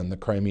Balaclava in the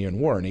Crimean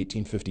War in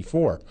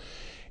 1854.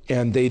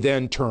 And they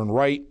then turn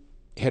right,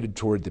 headed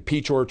toward the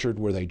Peach Orchard,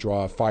 where they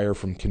draw fire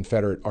from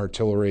Confederate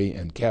artillery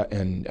and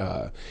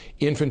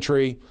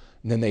infantry.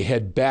 And then they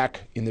head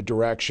back in the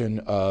direction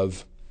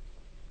of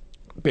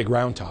Big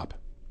Round Top,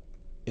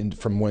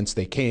 from whence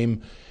they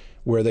came,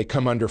 where they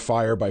come under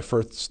fire by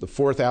first the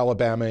 4th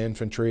Alabama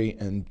Infantry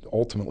and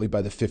ultimately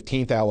by the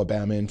 15th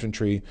Alabama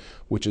Infantry,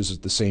 which is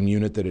the same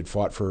unit that had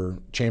fought for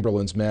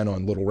Chamberlain's men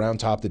on Little Round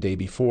Top the day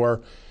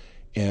before.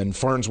 And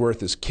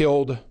Farnsworth is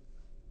killed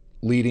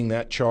leading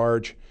that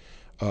charge.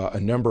 A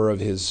number of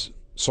his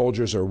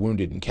soldiers are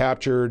wounded and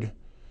captured.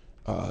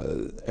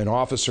 An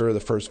officer of the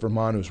 1st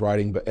Vermont who's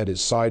riding at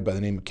his side by the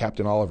name of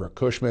Captain Oliver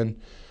Cushman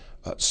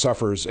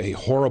suffers a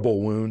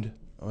horrible wound,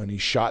 and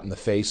he's shot in the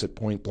face at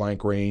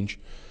point-blank range.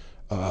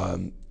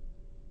 And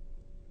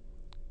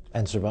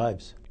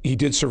survives. He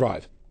did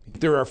survive.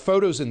 There are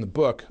photos in the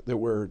book that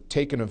were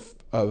taken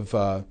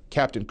of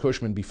Captain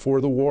Cushman before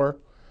the war,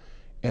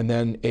 and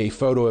then a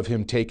photo of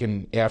him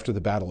taken after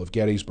the Battle of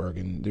Gettysburg,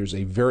 and there's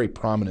a very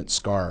prominent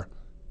scar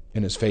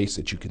in his face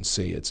that you can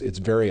see. It's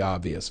very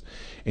obvious,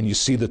 and you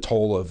see the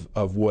toll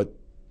of what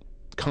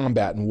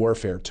combat and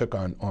warfare took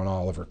on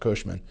Oliver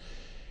Cushman.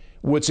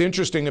 What's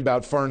interesting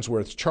about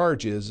Farnsworth's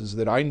charge is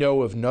that I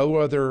know of no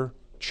other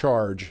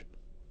charge,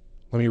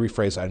 let me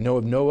rephrase that, I know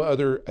of no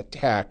other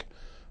attack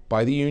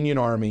by the Union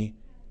Army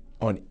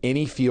on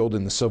any field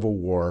in the Civil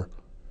War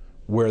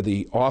where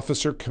the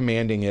officer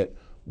commanding it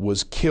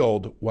was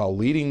killed while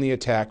leading the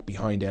attack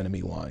behind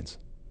enemy lines.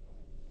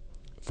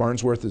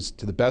 Farnsworth is,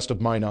 to the best of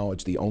my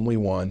knowledge, the only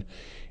one,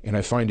 and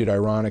I find it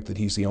ironic that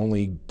he's the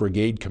only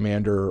brigade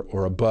commander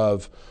or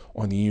above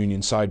on the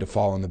Union side to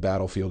fall on the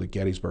battlefield at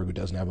Gettysburg who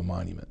doesn't have a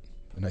monument,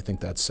 and I think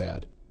that's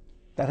sad.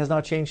 That has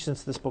not changed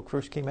since this book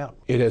first came out.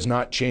 It has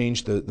not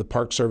changed. The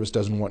Park Service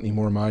doesn't want any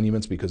more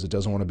monuments because it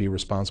doesn't want to be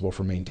responsible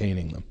for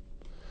maintaining them.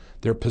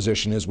 Their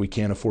position is we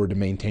can't afford to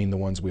maintain the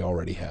ones we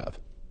already have.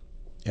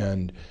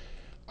 And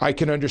I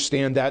can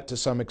understand that to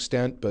some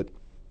extent, but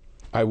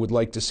I would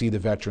like to see the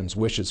veterans'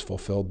 wishes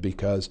fulfilled,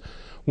 because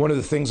one of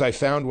the things I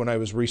found when I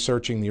was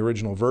researching the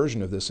original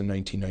version of this in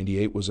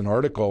 1998 was an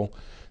article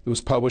that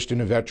was published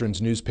in a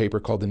veterans newspaper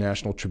called the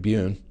National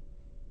Tribune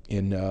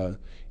in I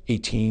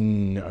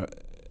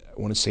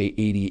want to say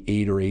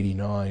 88 or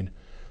 89,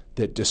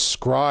 that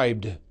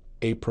described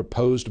a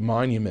proposed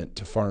monument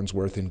to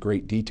Farnsworth in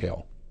great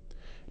detail.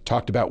 It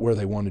talked about where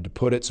they wanted to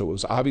put it, so it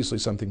was obviously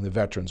something the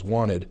veterans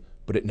wanted,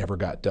 but it never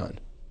got done.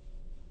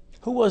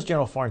 Who was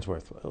General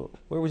Farnsworth?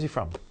 Where was he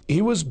from?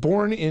 He was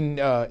born in,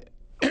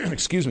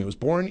 was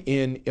born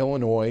in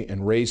Illinois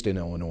and raised in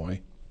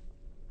Illinois.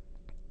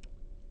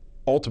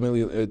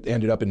 Ultimately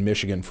ended up in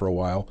Michigan for a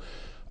while.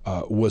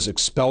 Was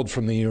expelled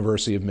from the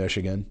University of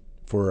Michigan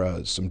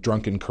for some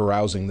drunken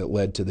carousing that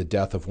led to the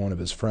death of one of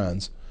his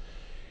friends.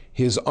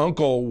 His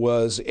uncle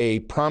was a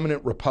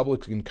prominent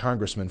Republican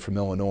congressman from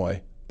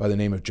Illinois by the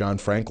name of John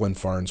Franklin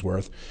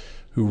Farnsworth,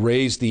 who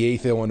raised the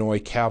 8th Illinois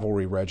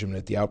Cavalry Regiment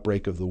at the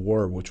outbreak of the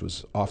war, which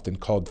was often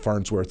called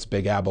Farnsworth's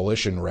Big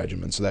Abolition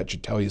Regiment, so that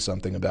should tell you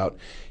something about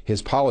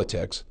his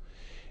politics.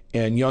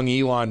 And young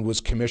Elon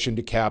was commissioned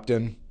to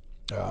captain.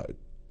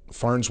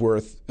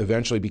 Farnsworth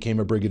eventually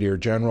became a brigadier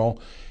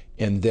general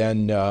and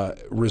then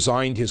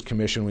resigned his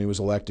commission when he was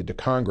elected to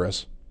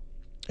Congress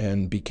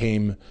and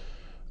became,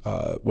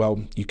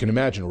 you can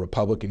imagine, a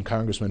Republican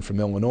congressman from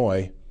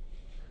Illinois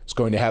is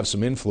going to have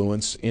some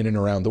influence in and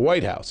around the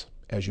White House,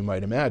 as you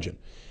might imagine.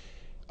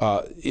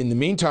 In the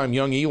meantime,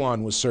 young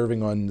Elon was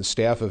serving on the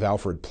staff of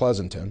Alfred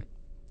Pleasanton,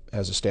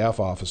 as a staff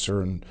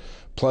officer, and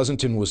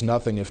Pleasanton was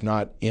nothing if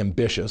not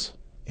ambitious,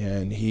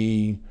 and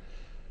he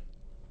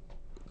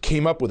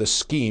came up with a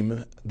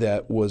scheme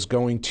that was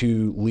going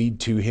to lead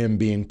to him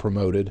being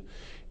promoted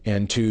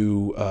and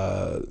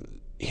to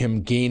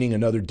him gaining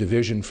another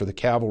division for the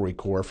Cavalry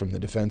Corps from the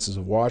defenses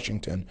of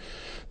Washington.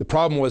 The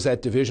problem was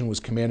that division was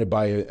commanded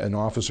by an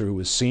officer who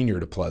was senior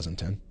to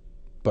Pleasanton,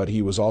 but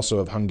he was also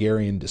of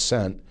Hungarian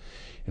descent,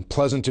 and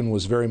Pleasanton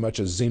was very much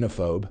a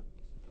xenophobe,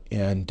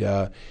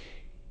 and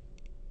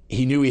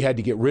he knew he had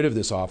to get rid of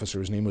this officer.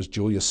 His name was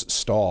Julius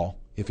Stahl,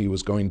 if he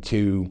was going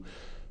to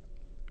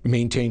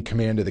maintain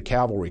command of the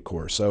Cavalry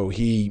Corps. So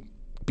he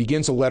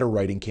begins a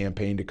letter-writing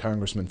campaign to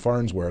Congressman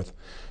Farnsworth,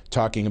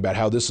 talking about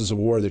how this is a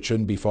war that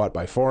shouldn't be fought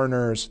by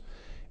foreigners,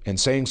 and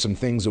saying some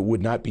things that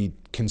would not be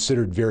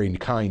considered very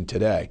kind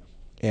today.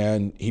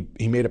 And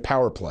he made a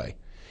power play.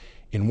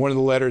 In one of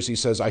the letters, he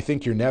says, "I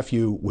think your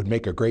nephew would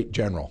make a great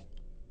general.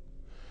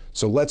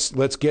 So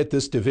let's get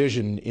this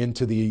division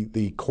into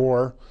the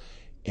Corps,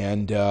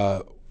 and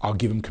I'll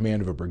give him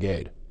command of a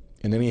brigade."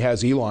 And then he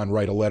has Elon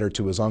write a letter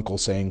to his uncle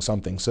saying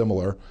something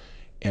similar,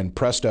 and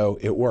presto,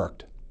 it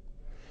worked.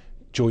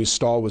 Julius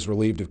Stahl was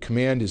relieved of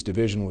command. His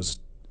division was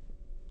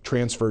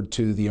transferred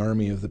to the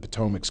Army of the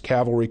Potomac's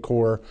Cavalry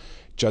Corps.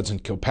 Judson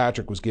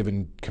Kilpatrick was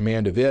given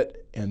command of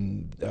it,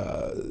 and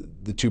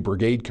the two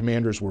brigade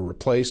commanders were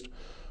replaced.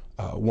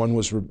 One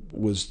was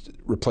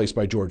replaced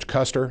by George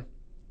Custer.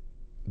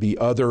 The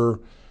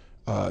other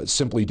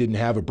simply didn't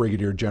have a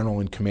brigadier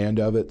general in command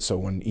of it, so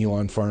when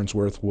Elon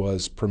Farnsworth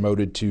was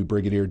promoted to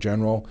brigadier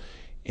general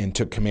and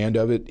took command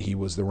of it, he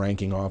was the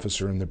ranking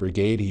officer in the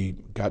brigade. He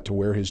got to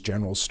wear his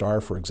general's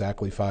star for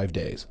exactly 5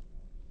 days.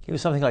 He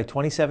was something like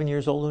 27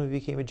 years old when he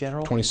became a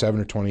general?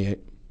 27 or 28,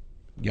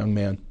 young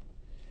man.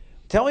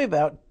 Tell me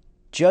about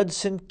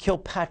Judson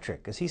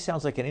Kilpatrick, because he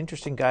sounds like an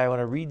interesting guy. I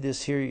want to read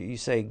this here. You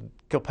say,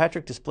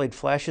 Kilpatrick displayed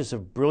flashes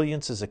of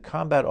brilliance as a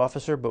combat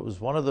officer, but was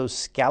one of those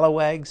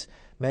scalawags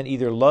men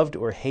either loved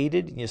or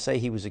hated. You say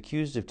he was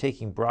accused of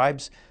taking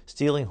bribes,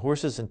 stealing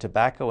horses and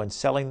tobacco and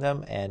selling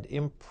them, and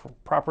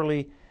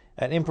impropriety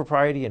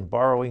in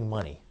borrowing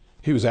money.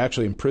 He was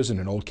actually imprisoned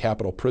in Old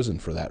Capitol Prison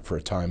for that for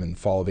a time in the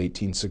fall of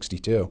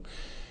 1862.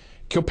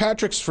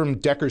 Kilpatrick's from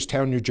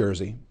Deckerstown, New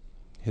Jersey.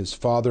 His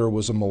father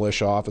was a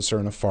militia officer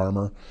and a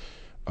farmer.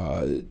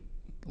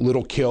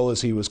 Little Kill,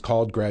 as he was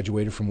called,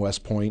 graduated from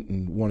West Point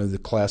in one of the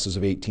classes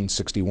of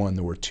 1861.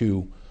 There were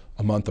two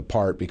a month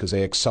apart because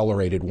they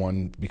accelerated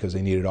one because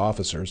they needed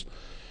officers.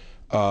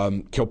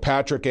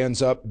 Kilpatrick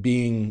ends up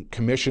being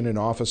commissioned an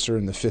officer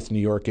in the 5th New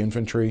York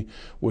Infantry,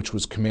 which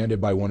was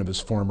commanded by one of his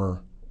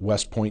former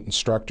West Point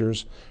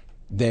instructors,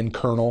 then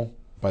Colonel,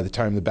 by the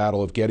time of the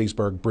Battle of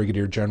Gettysburg,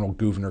 Brigadier General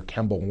Gouverneur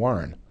Kemble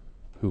Warren,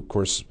 who, of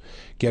course,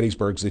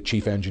 Gettysburg's the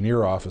chief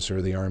engineer officer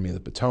of the Army of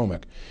the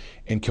Potomac.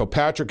 And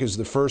Kilpatrick is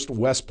the first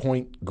West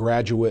Point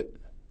graduate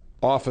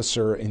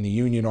officer in the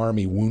Union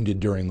Army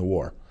wounded during the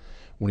war.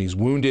 When he's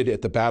wounded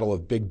at the Battle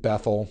of Big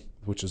Bethel,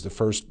 which is the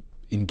first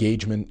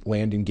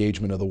land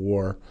engagement of the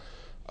war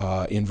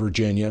in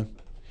Virginia,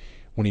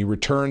 when he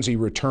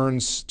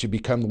returns to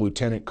become the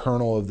lieutenant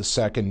colonel of the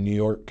 2nd New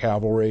York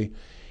Cavalry.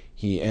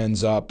 He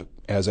ends up,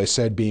 as I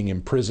said, being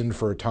imprisoned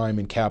for a time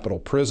in Capitol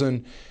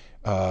Prison,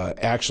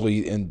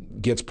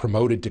 and gets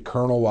promoted to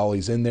colonel while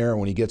he's in there.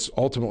 When he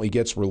ultimately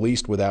gets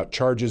released without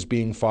charges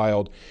being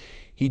filed,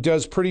 he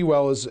does pretty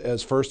well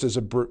as first as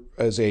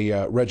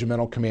a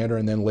regimental commander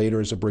and then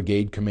later as a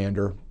brigade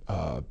commander,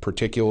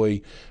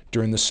 particularly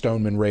during the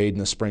Stoneman Raid in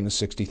the spring of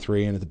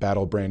 '63 and at the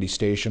Battle of Brandy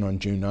Station on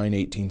June 9,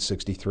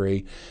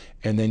 1863,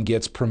 and then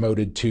gets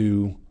promoted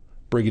to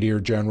brigadier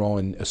general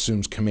and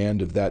assumes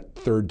command of that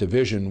 3rd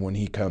Division when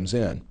he comes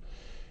in.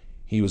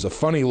 He was a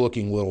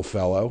funny-looking little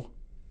fellow.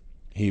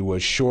 He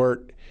was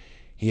short,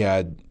 he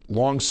had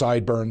long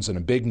sideburns and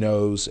a big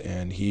nose,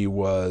 and he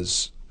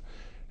was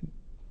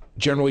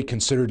generally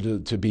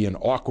considered to be an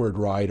awkward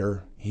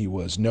rider. He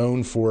was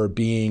known for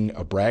being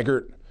a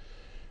braggart.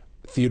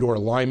 Theodore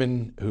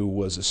Lyman, who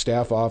was a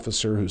staff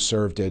officer who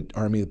served at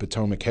Army of the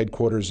Potomac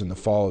headquarters from the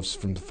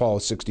fall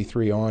of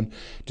 '63 on,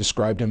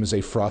 described him as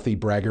a frothy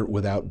braggart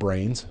without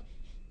brains.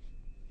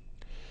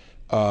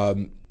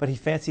 But he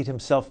fancied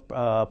himself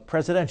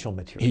presidential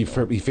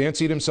material. He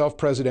fancied himself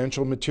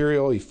presidential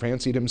material. He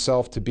fancied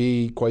himself to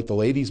be quite the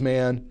ladies'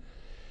 man.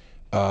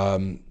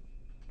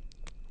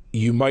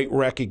 You might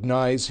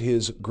recognize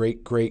his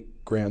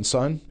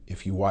great-great-grandson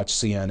if you watch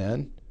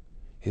CNN.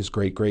 His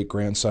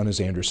great-great-grandson is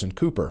Anderson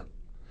Cooper.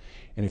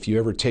 And if you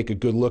ever take a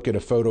good look at a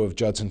photo of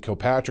Judson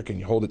Kilpatrick and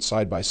you hold it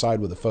side by side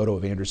with a photo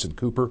of Anderson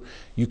Cooper,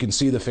 you can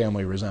see the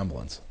family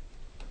resemblance.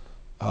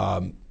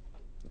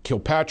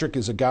 Kilpatrick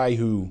is a guy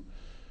who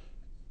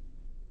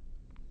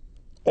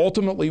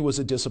ultimately was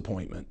a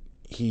disappointment.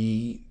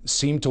 He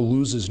seemed to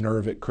lose his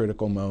nerve at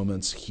critical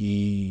moments.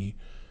 He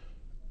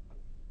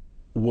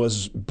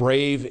was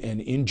brave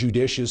and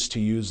injudicious, to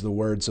use the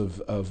words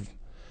of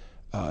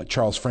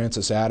Charles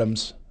Francis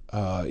Adams.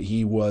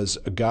 He was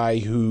a guy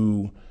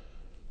who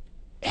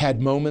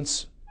had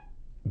moments,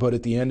 but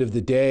at the end of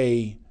the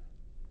day,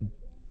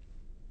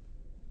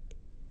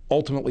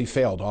 ultimately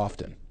failed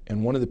often.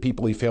 And one of the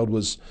people he failed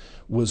was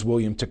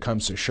William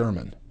Tecumseh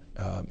Sherman.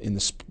 In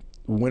the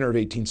winter of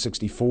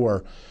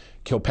 1864,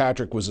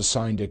 Kilpatrick was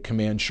assigned to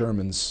command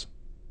Sherman's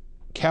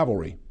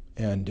cavalry.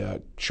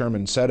 And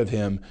Sherman said of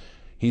him,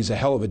 "He's a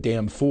hell of a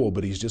damn fool,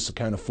 but he's just the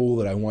kind of fool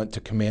that I want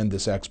to command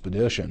this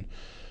expedition."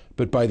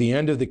 But by the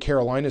end of the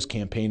Carolinas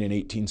campaign in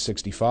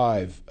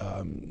 1865,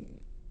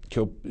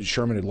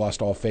 Sherman had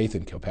lost all faith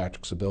in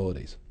Kilpatrick's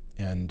abilities.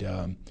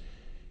 And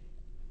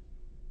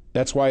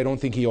that's why I don't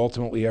think he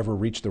ultimately ever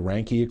reached the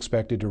rank he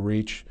expected to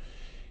reach.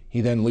 He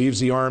then leaves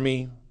the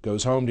Army,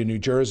 goes home to New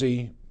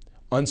Jersey,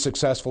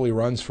 unsuccessfully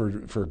runs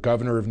for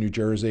governor of New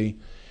Jersey,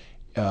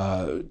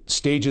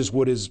 stages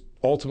what is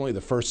ultimately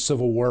the first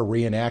Civil War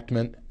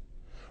reenactment,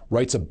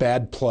 writes a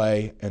bad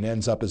play, and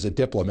ends up as a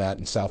diplomat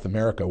in South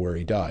America where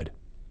he died.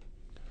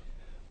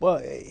 Well,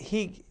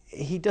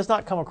 he does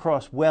not come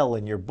across well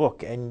in your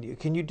book. And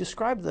can you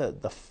describe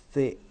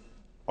the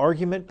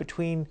argument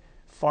between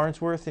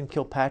Farnsworth and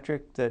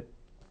Kilpatrick that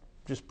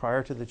just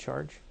prior to the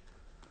charge?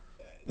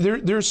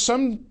 There's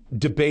some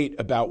debate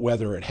about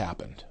whether it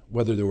happened,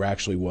 whether there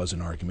actually was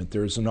an argument.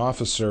 There's an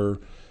officer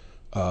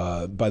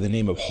by the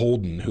name of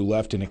Holden who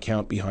left an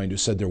account behind who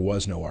said there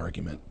was no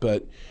argument.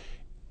 But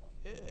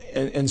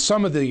and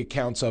some of the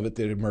accounts of it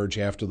that emerge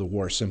after the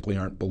war simply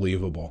aren't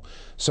believable.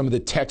 Some of the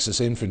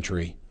Texas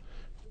infantry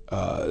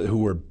who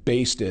were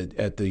based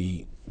at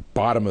the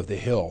bottom of the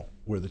hill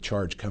where the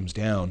charge comes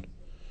down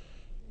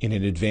in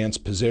an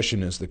advanced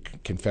position as the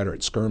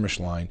Confederate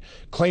skirmish line,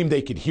 claimed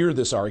they could hear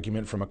this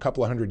argument from a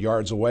couple of hundred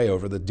yards away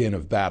over the din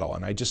of battle,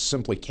 and I just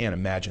simply can't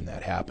imagine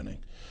that happening.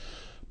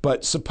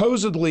 But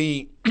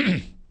supposedly,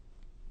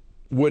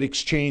 the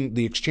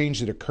exchange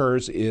that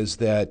occurs is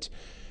that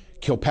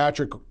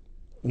Kilpatrick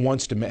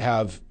wants to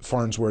have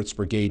Farnsworth's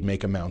brigade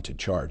make a mounted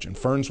charge, and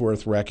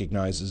Farnsworth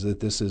recognizes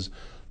that this is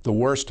the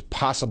worst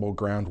possible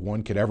ground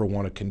one could ever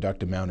want to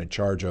conduct a mounted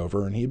charge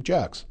over, and he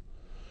objects.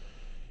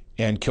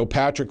 And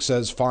Kilpatrick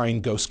says,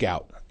 "Fine, go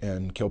scout."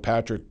 And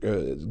Kilpatrick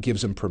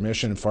gives him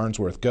permission, and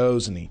Farnsworth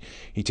goes, and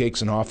he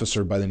takes an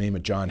officer by the name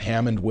of John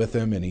Hammond with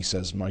him, and he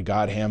says, "My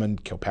God,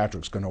 Hammond,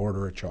 Kilpatrick's going to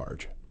order a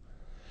charge."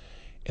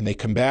 And they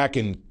come back,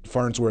 and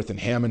Farnsworth and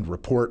Hammond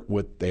report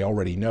what they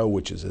already know,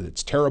 which is that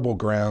it's terrible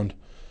ground.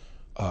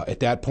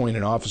 At that point,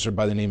 an officer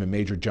by the name of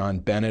Major John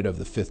Bennett of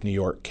the 5th New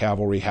York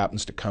Cavalry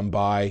happens to come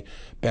by.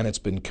 Bennett's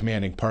been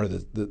commanding part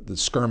of the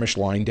skirmish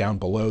line down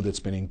below that's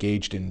been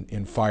engaged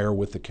in fire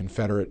with the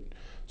Confederate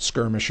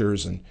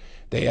skirmishers. And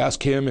they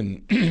ask him,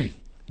 and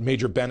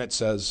Major Bennett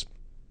says,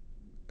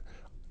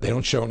 "They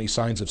don't show any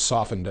signs of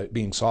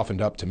being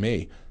softened up to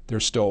me.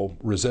 They're still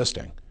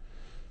resisting."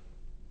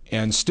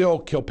 And still,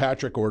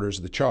 Kilpatrick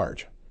orders the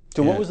charge.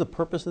 So what was the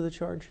purpose of the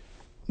charge?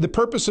 The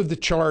purpose of the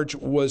charge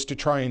was to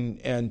try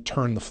and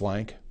turn the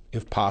flank,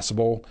 if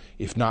possible,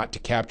 if not to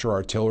capture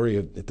artillery,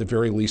 at the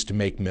very least to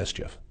make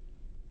mischief.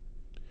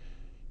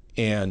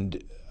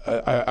 And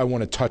I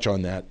want to touch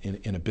on that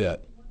in a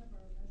bit.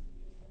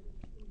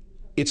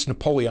 It's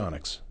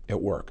Napoleonics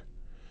at work.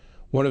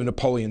 One of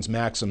Napoleon's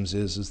maxims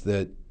is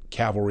that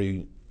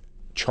cavalry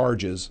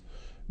charges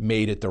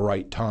made at the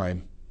right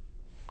time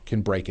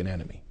can break an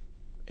enemy.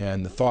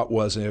 And the thought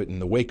was, in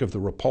the wake of the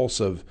repulse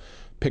of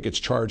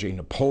Pickett's charge, a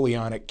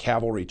Napoleonic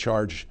cavalry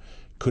charge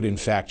could in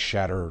fact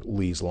shatter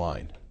Lee's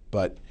line.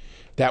 But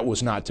that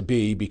was not to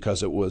be,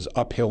 because it was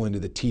uphill into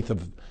the teeth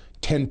of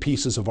 10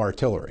 pieces of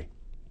artillery.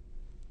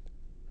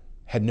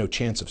 Had no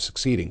chance of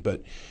succeeding.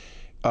 But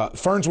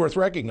Farnsworth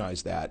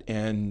recognized that,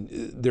 and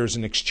there's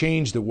an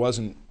exchange that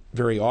wasn't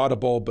very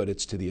audible, but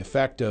it's to the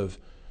effect of,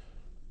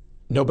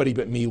 "Nobody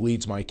but me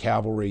leads my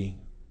cavalry,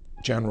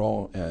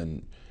 General,"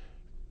 and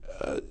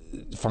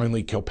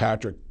finally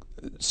Kilpatrick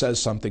says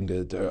something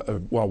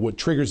what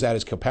triggers that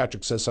is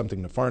Kilpatrick says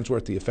something to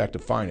Farnsworth, the effect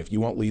of, "Fine, if you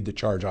won't lead the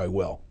charge, I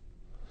will."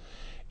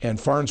 And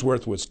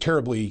Farnsworth was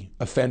terribly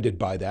offended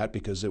by that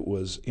because it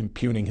was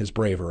impugning his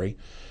bravery.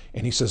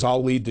 And he says,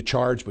 "I'll lead the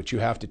charge, but you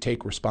have to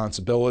take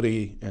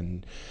responsibility."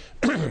 And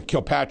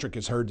Kilpatrick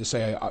is heard to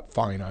say,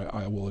 "Fine,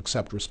 I will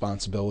accept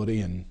responsibility,"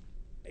 and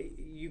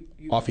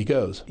off he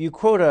goes. You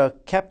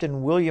quote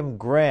Captain William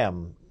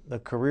Graham, the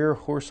career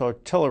horse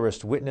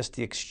artillerist, witnessed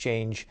the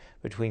exchange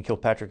between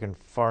Kilpatrick and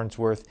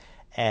Farnsworth,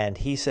 and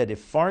he said, "If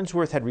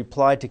Farnsworth had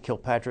replied to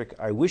Kilpatrick,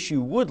 'I wish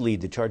you would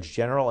lead the charge,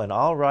 General, and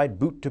I'll ride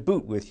boot to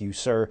boot with you,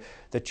 sir,'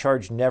 the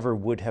charge never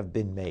would have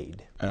been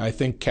made." And I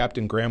think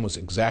Captain Graham was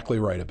exactly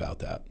right about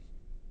that.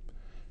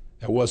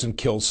 That wasn't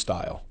Kill's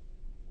style.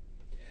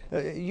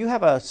 You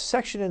have a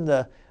section in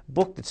the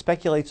book that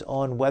speculates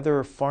on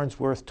whether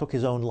Farnsworth took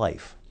his own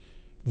life.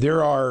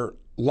 There are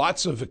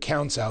lots of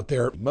accounts out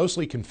there,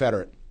 mostly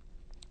Confederate,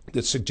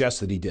 that suggest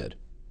that he did.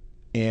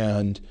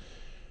 And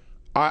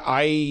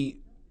I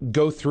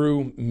go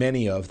through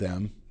many of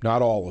them,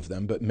 not all of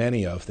them, but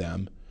many of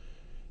them,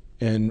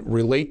 and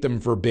relate them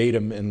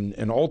verbatim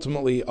and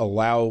ultimately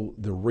allow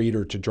the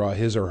reader to draw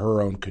his or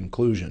her own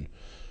conclusion.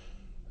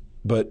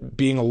 But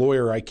being a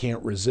lawyer, I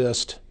can't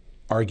resist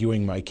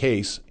arguing my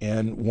case.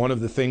 And one of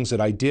the things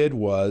that I did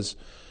was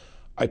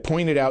I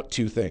pointed out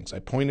two things. I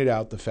pointed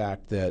out the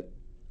fact that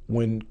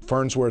when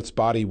Farnsworth's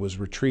body was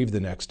retrieved the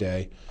next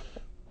day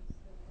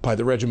by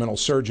the regimental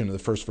surgeon of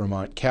the 1st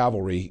Vermont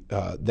Cavalry,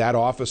 that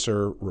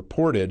officer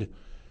reported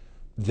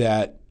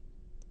that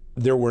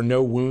there were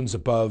no wounds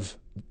above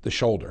the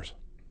shoulders.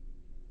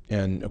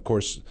 And of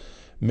course,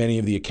 many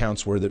of the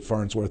accounts were that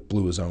Farnsworth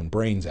blew his own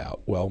brains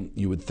out. Well,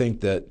 you would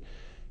think that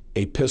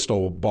a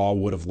pistol ball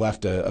would have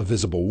left a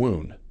visible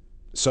wound.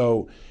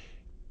 So,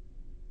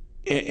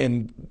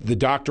 and the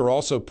doctor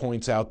also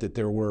points out that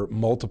there were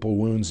multiple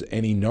wounds,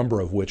 any number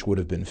of which would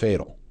have been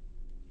fatal.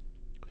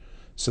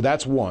 So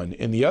that's one.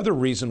 And the other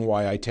reason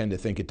why I tend to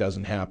think it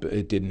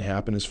didn't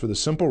happen is for the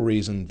simple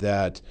reason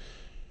that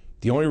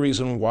the only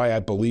reason why I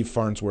believe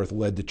Farnsworth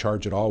led the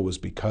charge at all was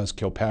because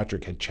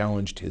Kilpatrick had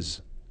challenged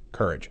his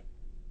courage.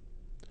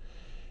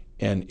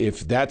 And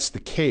if that's the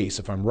case,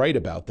 if I'm right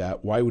about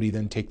that, why would he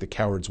then take the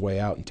coward's way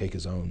out and take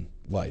his own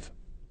life?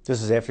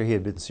 This is after he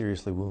had been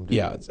seriously wounded.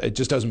 Yeah, it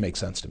just doesn't make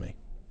sense to me.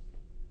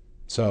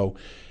 So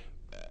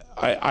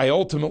I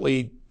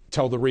ultimately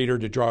tell the reader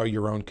to draw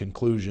your own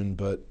conclusion,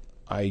 but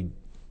I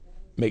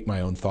make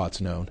my own thoughts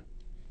known.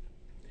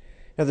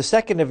 Now, the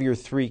second of your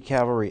 3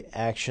 cavalry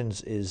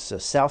actions is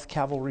South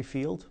Cavalry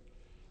Field.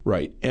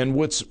 Right. And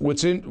what's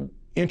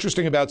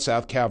interesting about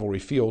South Cavalry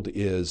Field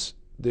is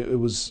that it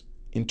was,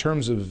 in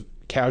terms of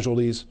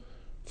casualties,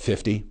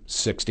 50,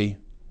 60,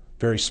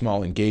 very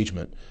small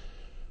engagement.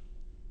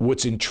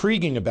 What's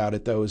intriguing about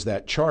it, though, is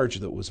that charge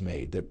that was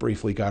made that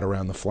briefly got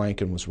around the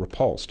flank and was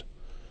repulsed.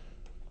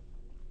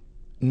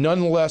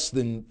 None less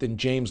than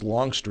James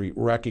Longstreet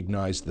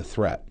recognized the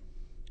threat.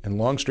 And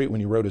Longstreet,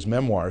 when he wrote his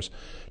memoirs,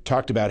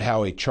 talked about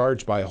how a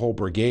charge by a whole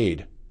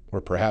brigade,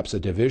 or perhaps a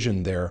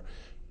division there,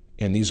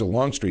 and these are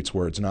Longstreet's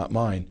words, not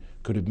mine,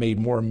 could have made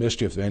more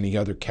mischief than any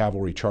other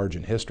cavalry charge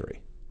in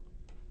history.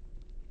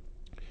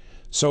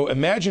 So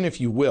imagine,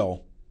 if you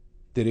will,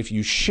 that if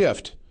you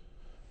shift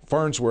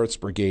Farnsworth's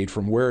brigade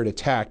from where it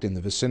attacked in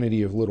the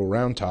vicinity of Little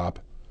Round Top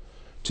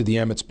to the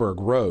Emmetsburg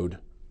Road,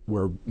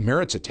 where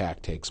Merritt's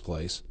attack takes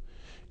place,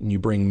 and you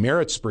bring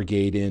Merritt's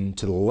brigade in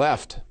to the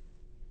left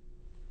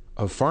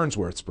of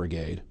Farnsworth's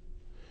brigade,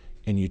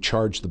 and you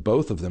charge the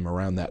both of them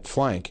around that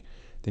flank,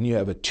 then you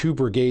have a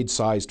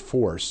 2-brigade-sized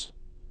force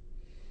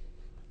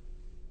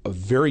of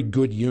very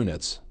good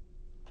units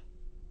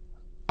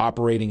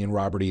operating in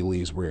Robert E.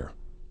 Lee's rear.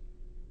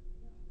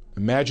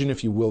 Imagine,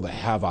 if you will, the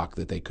havoc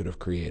that they could have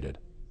created.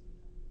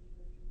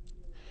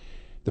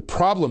 The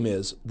problem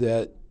is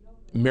that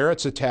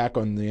Merritt's attack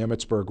on the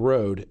Emmetsburg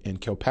Road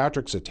and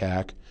Kilpatrick's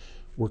attack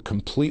were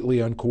completely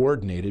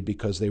uncoordinated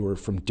because they were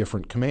from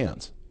different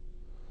commands.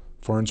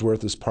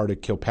 Farnsworth is part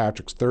of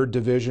Kilpatrick's 3rd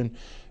Division.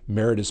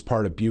 Merritt is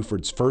part of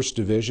Buford's 1st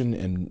Division,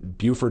 and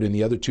Buford and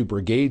the other 2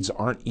 brigades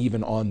aren't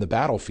even on the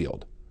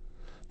battlefield.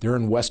 They're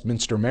in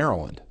Westminster,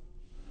 Maryland.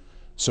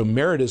 So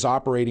Merritt is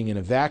operating in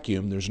a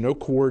vacuum. There's no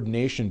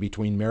coordination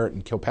between Merritt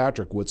and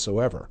Kilpatrick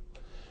whatsoever.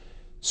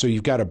 So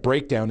you've got a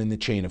breakdown in the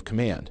chain of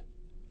command.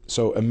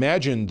 So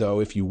imagine,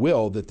 though, if you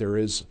will, that there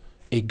is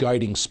a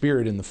guiding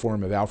spirit in the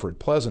form of Alfred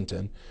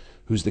Pleasonton,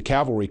 who's the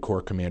Cavalry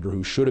Corps commander,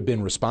 who should have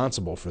been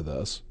responsible for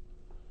this.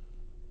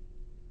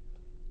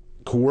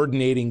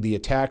 Coordinating the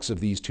attacks of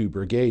these 2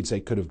 brigades, they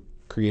could have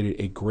created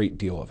a great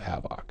deal of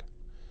havoc.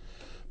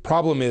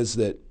 Problem is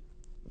that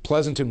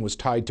Pleasonton was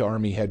tied to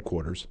Army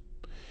headquarters.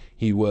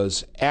 He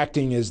was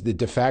acting as the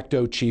de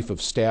facto chief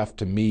of staff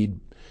to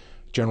Meade,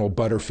 General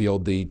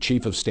Butterfield, the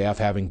chief of staff,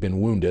 having been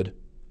wounded.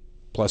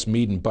 Plus,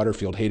 Meade and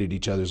Butterfield hated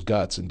each other's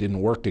guts and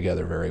didn't work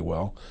together very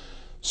well.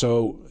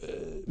 So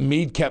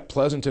Meade kept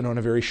Pleasonton on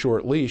a very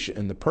short leash,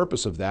 and the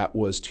purpose of that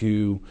was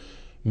to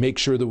make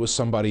sure there was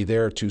somebody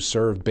there to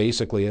serve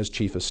basically as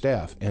chief of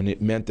staff. And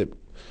it meant that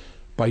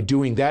by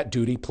doing that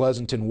duty,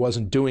 Pleasonton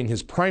wasn't doing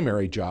his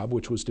primary job,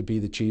 which was to be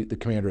the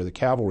commander of the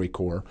Cavalry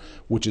Corps,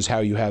 which is how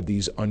you have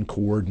these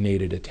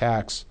uncoordinated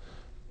attacks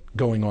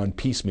going on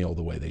piecemeal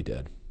the way they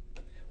did.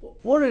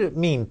 What did it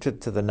mean to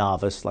the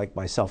novice like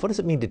myself? What does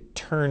it mean to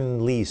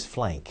turn Lee's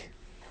flank?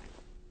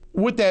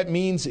 What that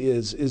means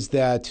is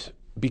that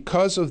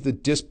because of the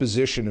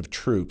disposition of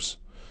troops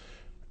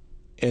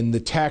and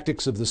the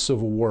tactics of the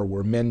Civil War,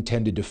 where men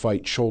tended to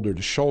fight shoulder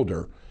to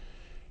shoulder,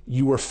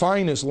 you were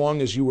fine as long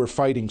as you were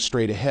fighting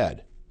straight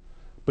ahead.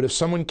 But if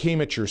someone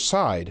came at your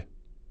side,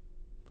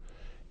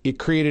 it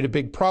created a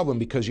big problem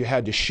because you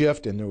had to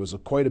shift, and there was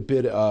quite a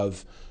bit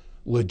of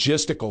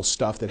logistical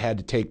stuff that had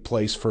to take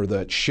place for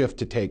the shift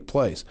to take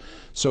place.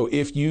 So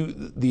if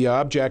the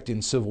object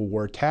in Civil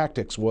War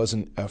tactics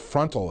wasn't a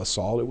frontal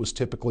assault, it was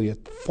typically a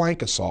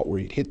flank assault where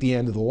you'd hit the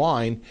end of the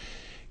line,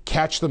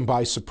 catch them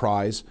by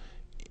surprise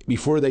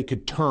before they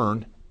could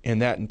turn,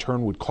 and that in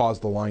turn would cause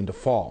the line to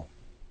fall.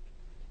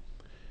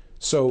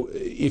 So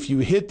if you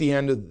hit the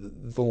end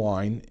of the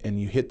line and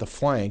you hit the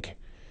flank,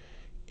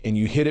 and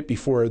you hit it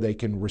before they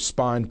can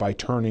respond by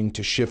turning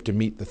to shift to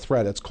meet the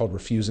threat, that's called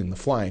refusing the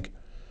flank,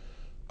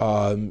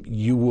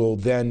 you will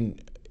then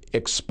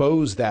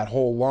expose that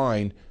whole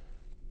line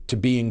to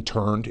being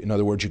turned. In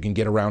other words, you can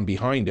get around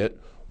behind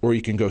it, or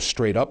you can go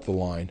straight up the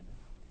line.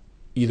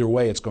 Either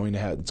way, it's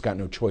got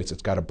no choice.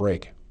 It's got to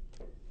break.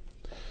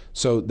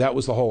 So that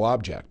was the whole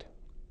object.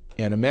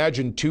 And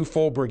imagine 2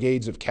 full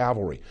brigades of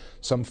cavalry,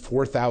 some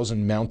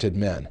 4,000 mounted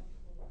men,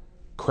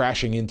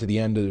 crashing into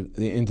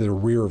the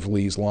rear of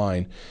Lee's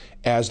line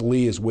as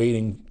Lee is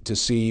waiting to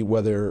see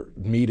whether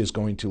Meade is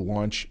going to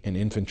launch an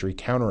infantry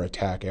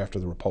counterattack after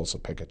the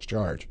repulsive pickets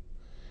charge.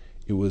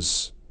 It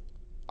was,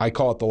 I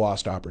call it the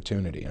lost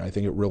opportunity, and I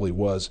think it really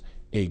was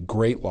a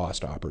great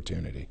lost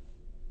opportunity.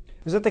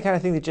 Is that the kind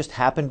of thing that just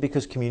happened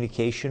because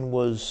communication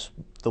was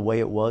the way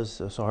it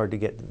was, so hard to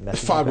get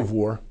messages? Fog of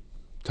war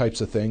types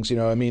of things. You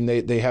know, I mean,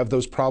 they have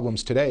those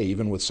problems today,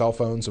 even with cell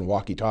phones and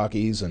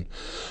walkie-talkies. And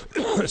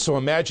so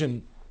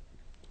imagine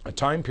a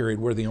time period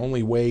where the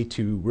only way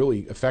to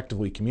really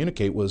effectively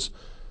communicate was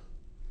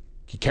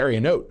you carry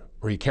a note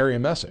or you carry a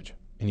message,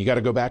 and you got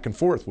to go back and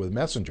forth with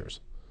messengers.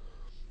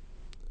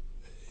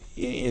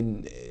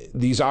 In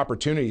these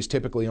opportunities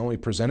typically only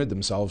presented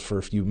themselves for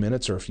a few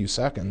minutes or a few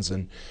seconds,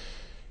 and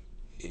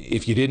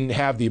if you didn't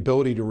have the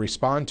ability to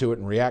respond to it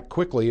and react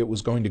quickly, it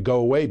was going to go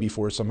away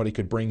before somebody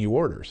could bring you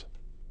orders.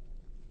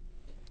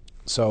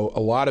 So a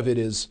lot of it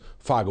is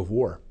fog of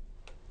war.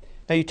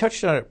 Now, you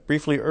touched on it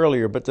briefly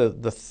earlier, but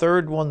the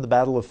third one, the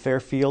Battle of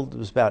Fairfield,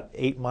 was about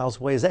 8 miles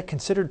away. Is that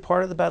considered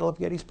part of the Battle of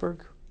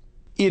Gettysburg?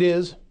 It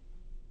is.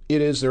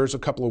 It is. There's a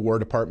couple of War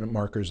Department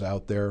markers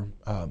out there.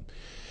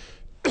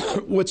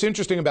 What's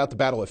interesting about the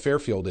Battle of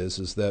Fairfield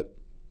is that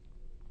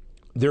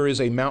there is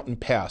a mountain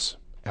pass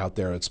out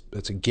there.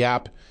 It's a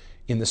gap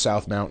in the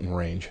South Mountain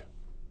Range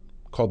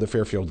called the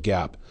Fairfield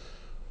Gap.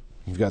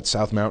 You've got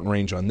South Mountain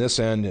Range on this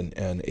end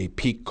and a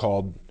peak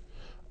called,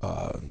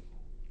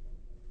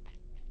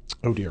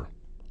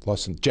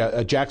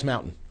 Jack's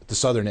Mountain at the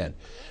southern end.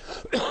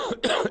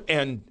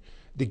 And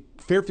the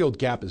Fairfield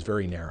Gap is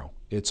very narrow.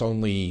 It's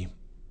only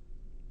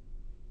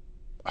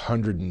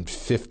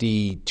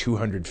 150,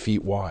 200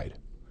 feet wide.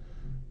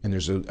 And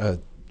there's a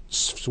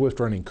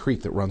swift-running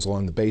creek that runs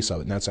along the base of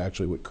it, and that's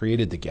actually what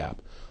created the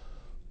gap.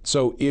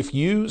 So if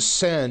you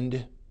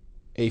send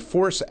a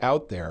force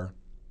out there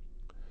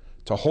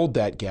to hold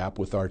that gap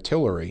with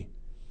artillery,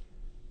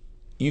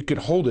 you could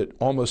hold it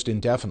almost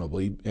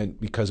indefinitely, and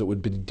because it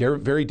would be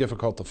very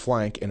difficult to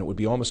flank, and it would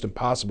be almost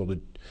impossible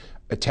to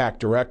attack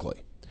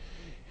directly.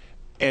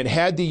 And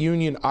had the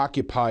Union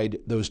occupied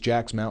those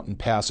Jack's Mountain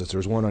passes,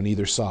 there's one on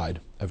either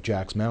side of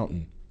Jack's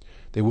Mountain,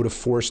 they would have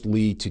forced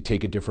Lee to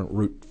take a different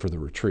route for the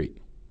retreat.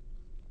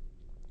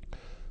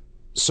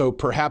 So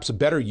perhaps a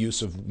better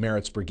use of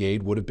Merritt's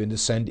brigade would have been to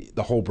send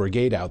the whole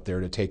brigade out there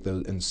to take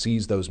those and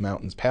seize those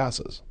mountains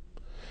passes,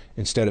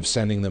 instead of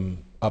sending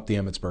them up the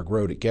Emmetsburg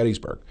Road at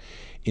Gettysburg.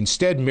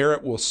 Instead,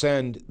 Merritt will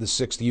send the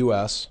 6th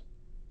U.S.,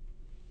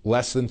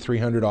 less than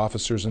 300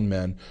 officers and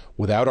men,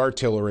 without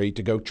artillery,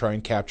 to go try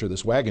and capture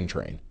this wagon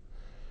train.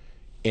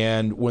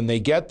 And when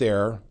they get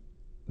there,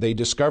 they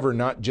discover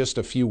not just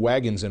a few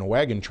wagons in a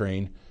wagon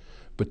train,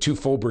 but 2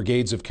 full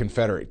brigades of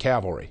Confederate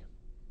cavalry.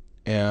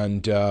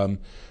 And the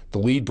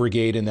lead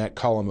brigade in that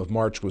column of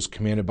march was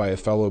commanded by a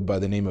fellow by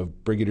the name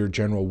of Brigadier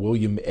General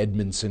William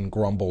Edmondson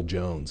Grumble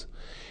Jones.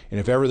 And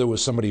if ever there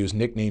was somebody whose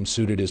nickname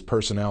suited his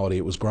personality,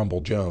 it was Grumble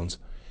Jones.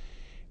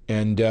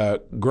 And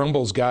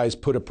Grumble's guys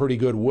put a pretty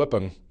good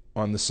whooping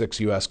on the 6th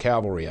U.S.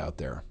 Cavalry out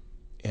there.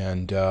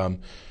 And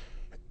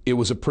it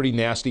was a pretty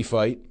nasty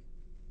fight.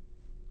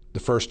 The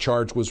first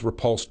charge was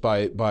repulsed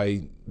by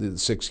the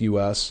 6th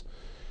U.S.,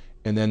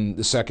 and then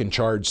the second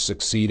charge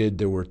succeeded.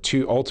 There were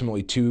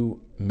ultimately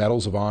two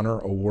Medals of Honor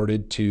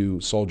awarded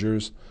to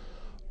soldiers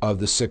of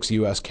the 6th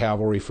U.S.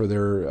 Cavalry for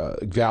their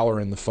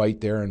valor in the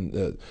fight there.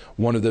 And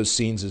one of those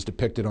scenes is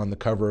depicted on the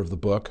cover of the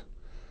book.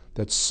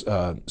 That's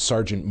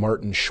Sergeant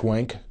Martin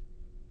Schwenk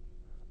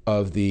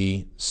of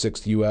the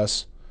 6th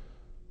U.S.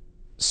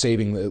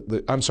 saving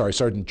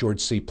Sergeant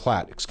George C.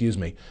 Platt, of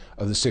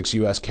the 6th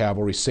U.S.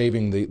 Cavalry,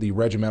 saving the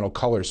regimental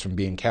colors from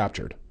being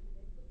captured.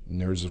 And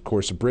there's, of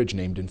course, a bridge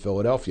named in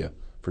Philadelphia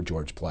for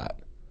George Platt.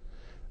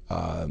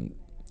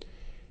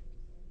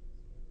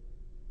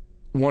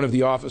 One of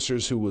the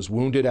officers who was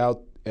wounded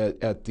out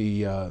at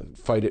the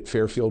fight at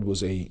Fairfield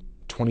was a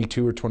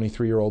 22 or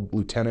 23-year-old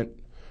lieutenant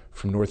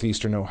from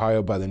northeastern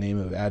Ohio by the name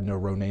of Adna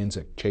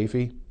Ronanzik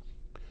Chafee.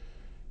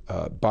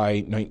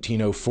 By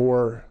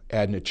 1904,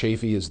 Adna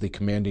Chafee is the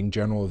commanding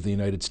general of the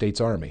United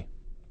States Army.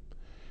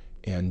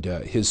 And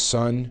his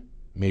son,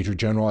 Major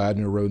General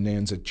Adna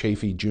Ronanzik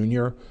Chafee,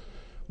 Jr.,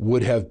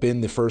 would have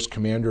been the first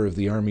commander of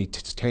the Army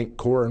Tank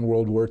Corps in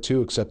World War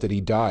II, except that he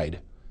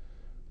died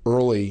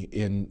early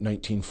in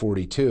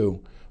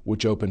 1942,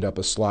 which opened up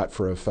a slot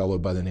for a fellow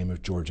by the name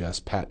of George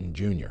S. Patton,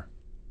 Jr.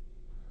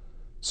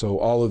 So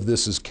all of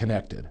this is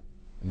connected.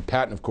 And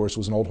Patton, of course,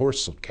 was an old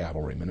horse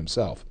cavalryman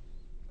himself.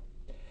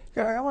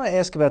 I want to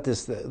ask about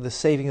this, the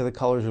saving of the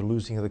colors or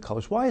losing of the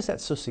colors. Why is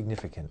that so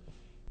significant?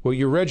 Well,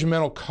 your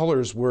regimental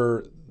colors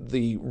were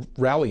the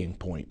rallying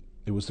point.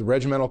 It was the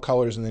regimental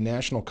colors and the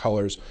national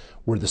colors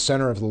were the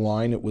center of the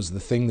line. It was the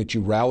thing that you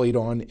rallied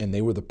on, and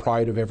they were the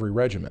pride of every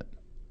regiment.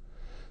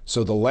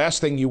 So the last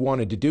thing you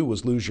wanted to do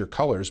was lose your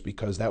colors,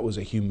 because that was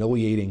a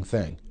humiliating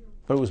thing.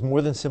 But it was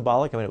more than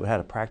symbolic? I mean, it had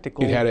a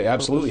practical It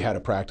absolutely had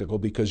a practical,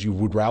 because you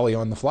would rally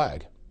on the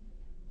flag.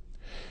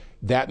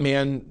 That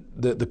man,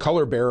 the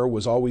color bearer,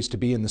 was always to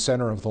be in the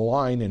center of the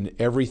line, and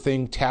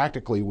everything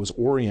tactically was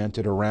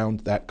oriented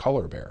around that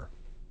color bearer.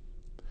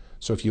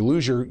 So if you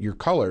lose your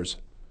colors,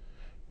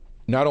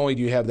 not only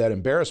do you have that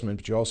embarrassment,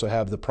 but you also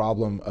have the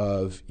problem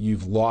of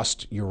you've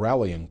lost your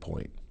rallying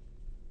point.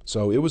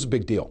 So it was a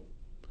big deal.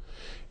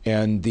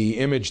 And the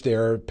image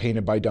there,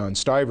 painted by Don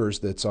Stivers,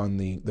 that's on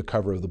the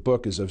cover of the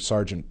book, is of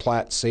Sergeant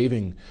Platt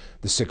saving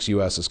the 6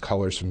 U.S.'s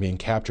colors from being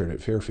captured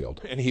at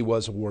Fairfield. And he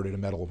was awarded a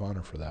Medal of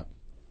Honor for that.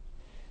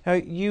 Now,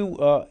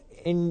 you,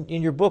 in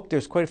your book,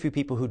 there's quite a few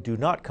people who do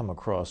not come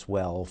across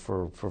well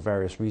for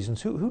various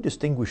reasons. Who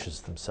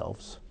distinguishes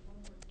themselves?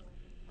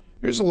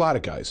 There's a lot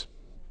of guys.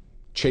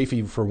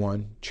 Chaffee, for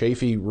one.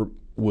 Chaffee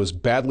was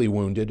badly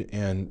wounded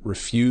and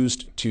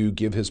refused to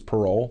give his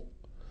parole,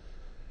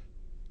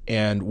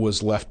 and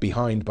was left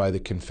behind by the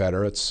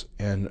Confederates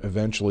and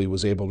eventually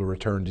was able to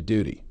return to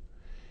duty.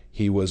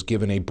 He was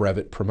given a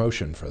brevet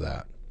promotion for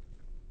that.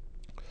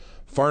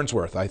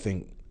 Farnsworth, I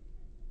think,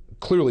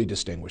 clearly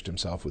distinguished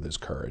himself with his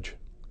courage.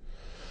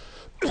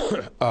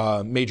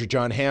 Major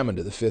John Hammond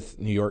of the 5th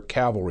New York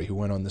Cavalry, who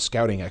went on the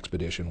scouting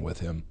expedition with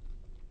him,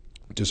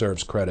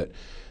 deserves credit.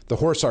 The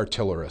horse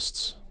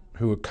artillerists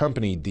who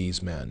accompanied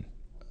these men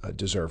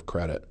deserve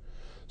credit.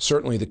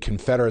 Certainly the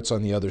Confederates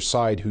on the other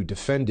side who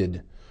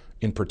defended,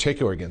 in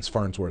particular against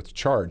Farnsworth's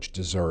charge,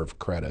 deserve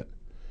credit.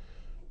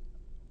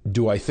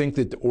 Do I think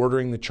that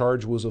ordering the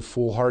charge was a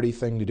foolhardy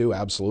thing to do?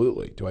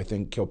 Absolutely. Do I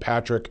think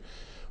Kilpatrick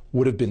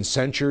would have been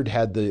censured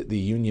had the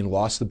Union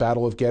lost the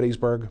Battle of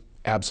Gettysburg?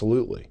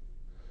 Absolutely.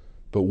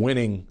 But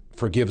winning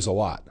forgives a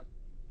lot.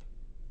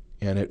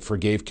 And it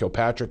forgave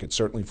Kilpatrick. It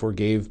certainly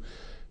forgave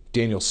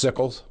Daniel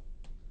Sickles.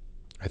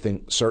 I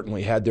think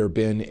certainly had there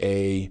been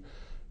a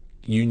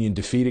Union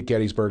defeat at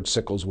Gettysburg,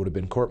 Sickles would have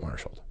been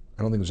court-martialed.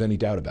 I don't think there's any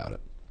doubt about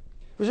it.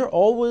 Was there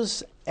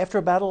always, after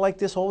a battle like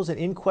this, always an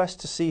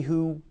inquest to see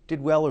who did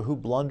well or who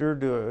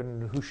blundered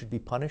and who should be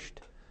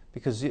punished?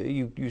 Because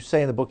you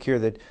say in the book here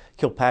that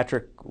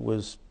Kilpatrick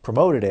was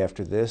promoted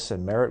after this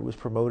and Merritt was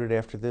promoted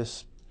after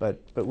this, but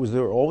was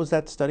there always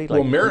that study?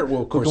 Well, Merritt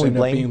will, of course, end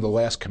up being the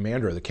last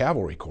commander of the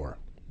Cavalry Corps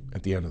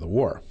at the end of the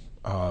war.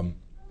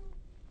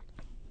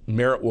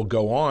 Merritt will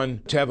go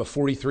on to have a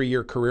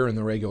 43-year career in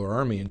the regular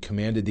army and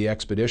commanded the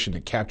expedition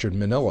that captured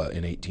Manila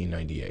in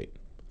 1898.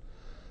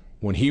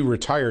 When he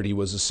retired, he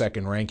was a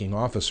second-ranking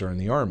officer in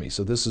the Army,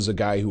 so this is a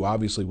guy who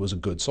obviously was a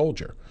good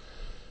soldier.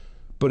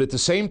 But at the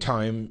same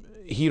time,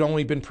 he'd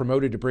only been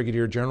promoted to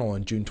Brigadier General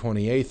on June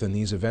 28th, and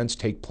these events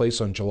take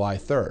place on July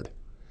 3rd.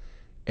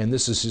 And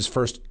this is his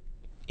first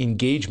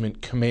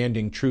engagement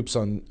commanding troops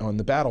on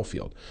the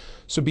battlefield.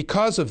 So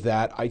because of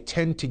that, I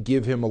tend to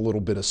give him a little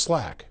bit of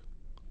slack.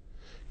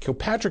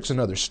 Kilpatrick's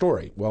another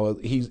story. Well,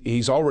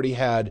 he's already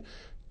had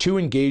 2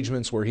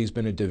 engagements where he's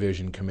been a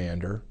division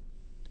commander,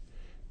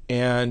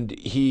 and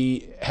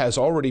he has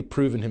already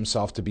proven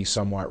himself to be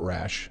somewhat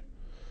rash.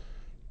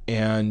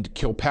 And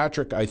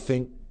Kilpatrick, I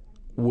think,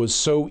 was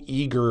so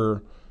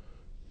eager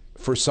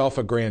for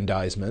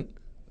self-aggrandizement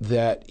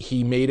that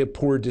he made a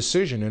poor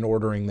decision in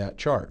ordering that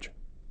charge.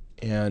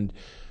 And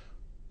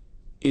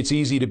it's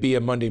easy to be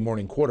a Monday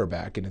morning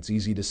quarterback, and it's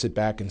easy to sit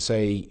back and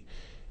say,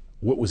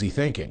 what was he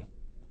thinking?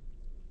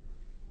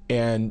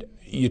 And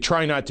you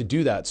try not to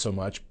do that so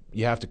much.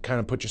 You have to kind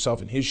of put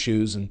yourself in his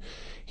shoes, and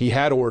he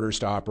had orders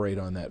to operate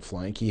on that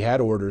flank. He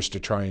had orders to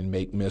try and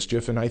make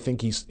mischief, and I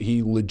think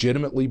he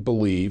legitimately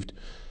believed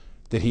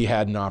that he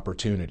had an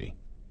opportunity.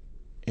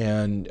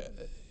 And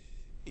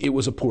it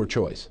was a poor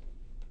choice.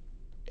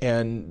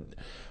 And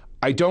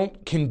I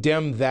don't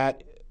condemn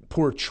that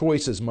poor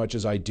choice as much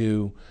as I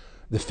do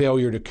the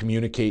failure to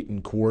communicate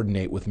and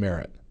coordinate with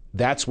Merritt.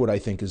 That's what I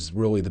think is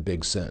really the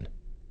big sin,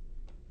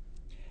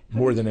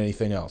 more than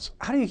anything else.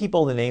 How do you keep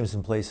all the names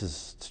and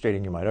places straight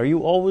in your mind? Are you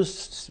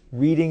always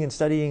reading and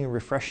studying and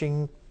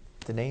refreshing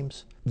the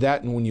names?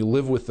 That, and when you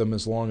live with them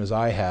as long as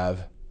I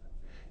have,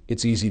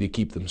 it's easy to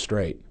keep them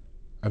straight.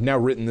 I've now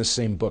written this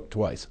same book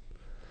twice.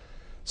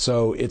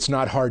 So it's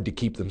not hard to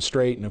keep them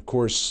straight. And of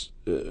course,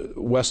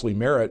 Wesley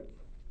Merritt,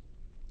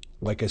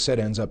 like I said,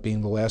 ends up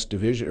being the last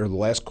division or the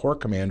last corps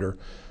commander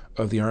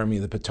of the Army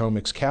of the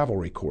Potomac's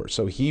Cavalry Corps.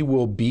 So he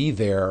will be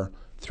there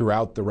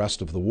throughout the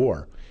rest of the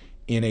war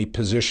in a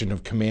position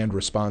of command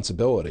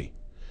responsibility.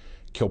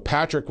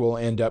 Kilpatrick will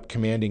end up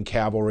commanding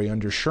cavalry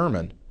under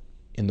Sherman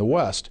in the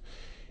West.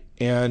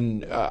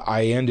 And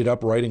I ended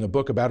up writing a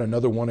book about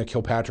another one of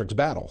Kilpatrick's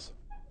battles.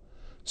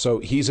 So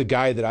he's a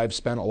guy that I've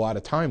spent a lot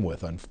of time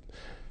with.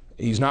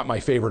 He's not my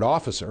favorite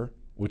officer,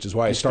 which is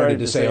why I started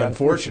to say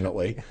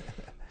unfortunately.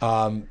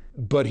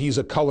 But he's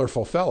a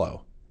colorful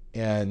fellow,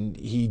 and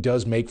he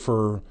does make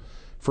for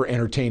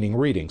entertaining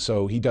reading.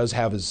 So he does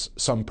have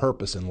some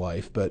purpose in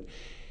life, but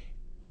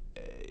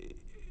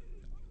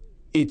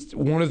it's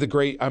one of the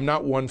great, I'm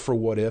not one for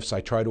what ifs.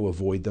 I try to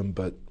avoid them,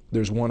 but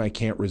there's one I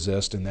can't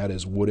resist, and that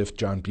is, what if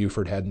John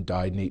Buford hadn't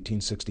died in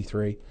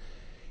 1863?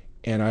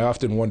 And I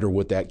often wonder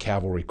what that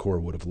cavalry corps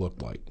would have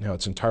looked like. Now,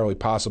 it's entirely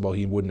possible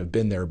he wouldn't have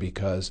been there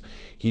because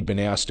he'd been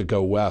asked to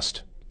go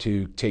west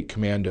to take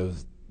command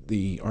of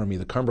the Army of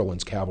the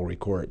Cumberland's Cavalry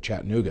Corps at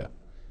Chattanooga.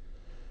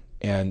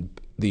 and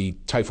the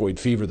typhoid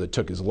fever that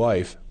took his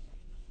life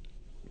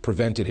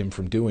prevented him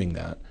from doing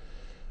that.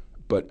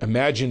 But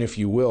imagine, if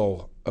you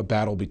will, a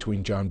battle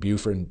between John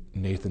Buford and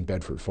Nathan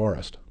Bedford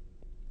Forrest.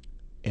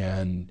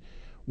 And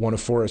one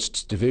of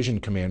Forrest's division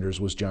commanders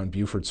was John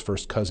Buford's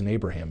first cousin,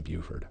 Abraham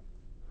Buford.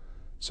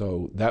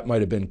 So that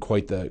might have been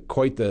quite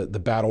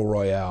the battle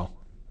royale.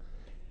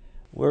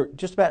 We're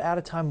just about out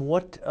of time.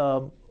 What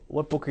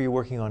book are you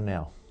working on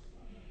now?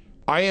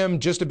 I am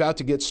just about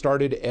to get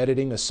started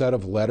editing a set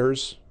of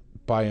letters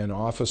by an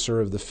officer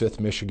of the 5th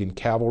Michigan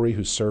Cavalry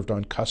who served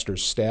on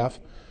Custer's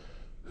staff,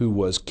 who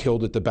was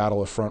killed at the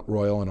Battle of Front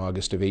Royal in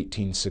August of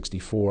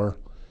 1864.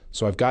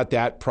 So I've got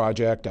that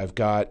project. I've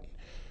got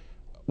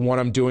one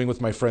I'm doing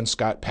with my friend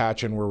Scott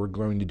Patchen, where we're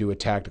going to do a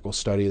tactical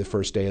study the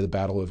first day of the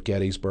Battle of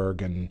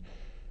Gettysburg. And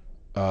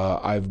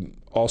I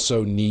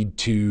also need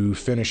to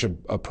finish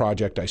a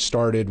project I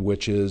started,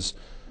 which is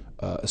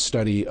a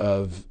study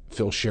of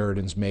Phil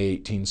Sheridan's May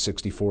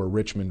 1864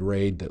 Richmond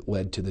raid that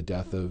led to the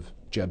death of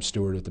Jeb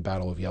Stuart at the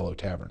Battle of Yellow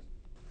Tavern.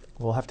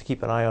 We'll have to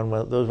keep an eye on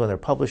those when they're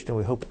published, and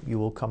we hope you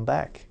will come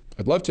back.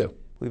 I'd love to.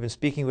 We've been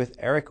speaking with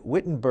Eric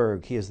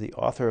Wittenberg. He is the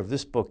author of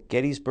this book,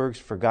 Gettysburg's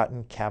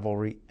Forgotten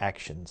Cavalry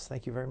Actions.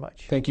 Thank you very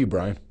much. Thank you,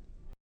 Brian.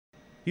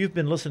 You've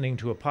been listening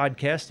to a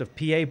podcast of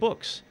PA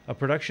Books, a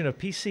production of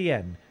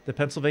PCN, the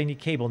Pennsylvania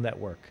Cable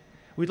Network.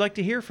 We'd like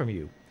to hear from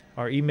you.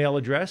 Our email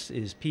address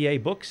is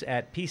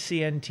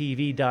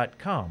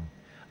pabooks@pcntv.com.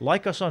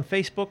 Like us on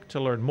Facebook to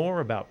learn more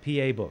about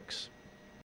PA Books.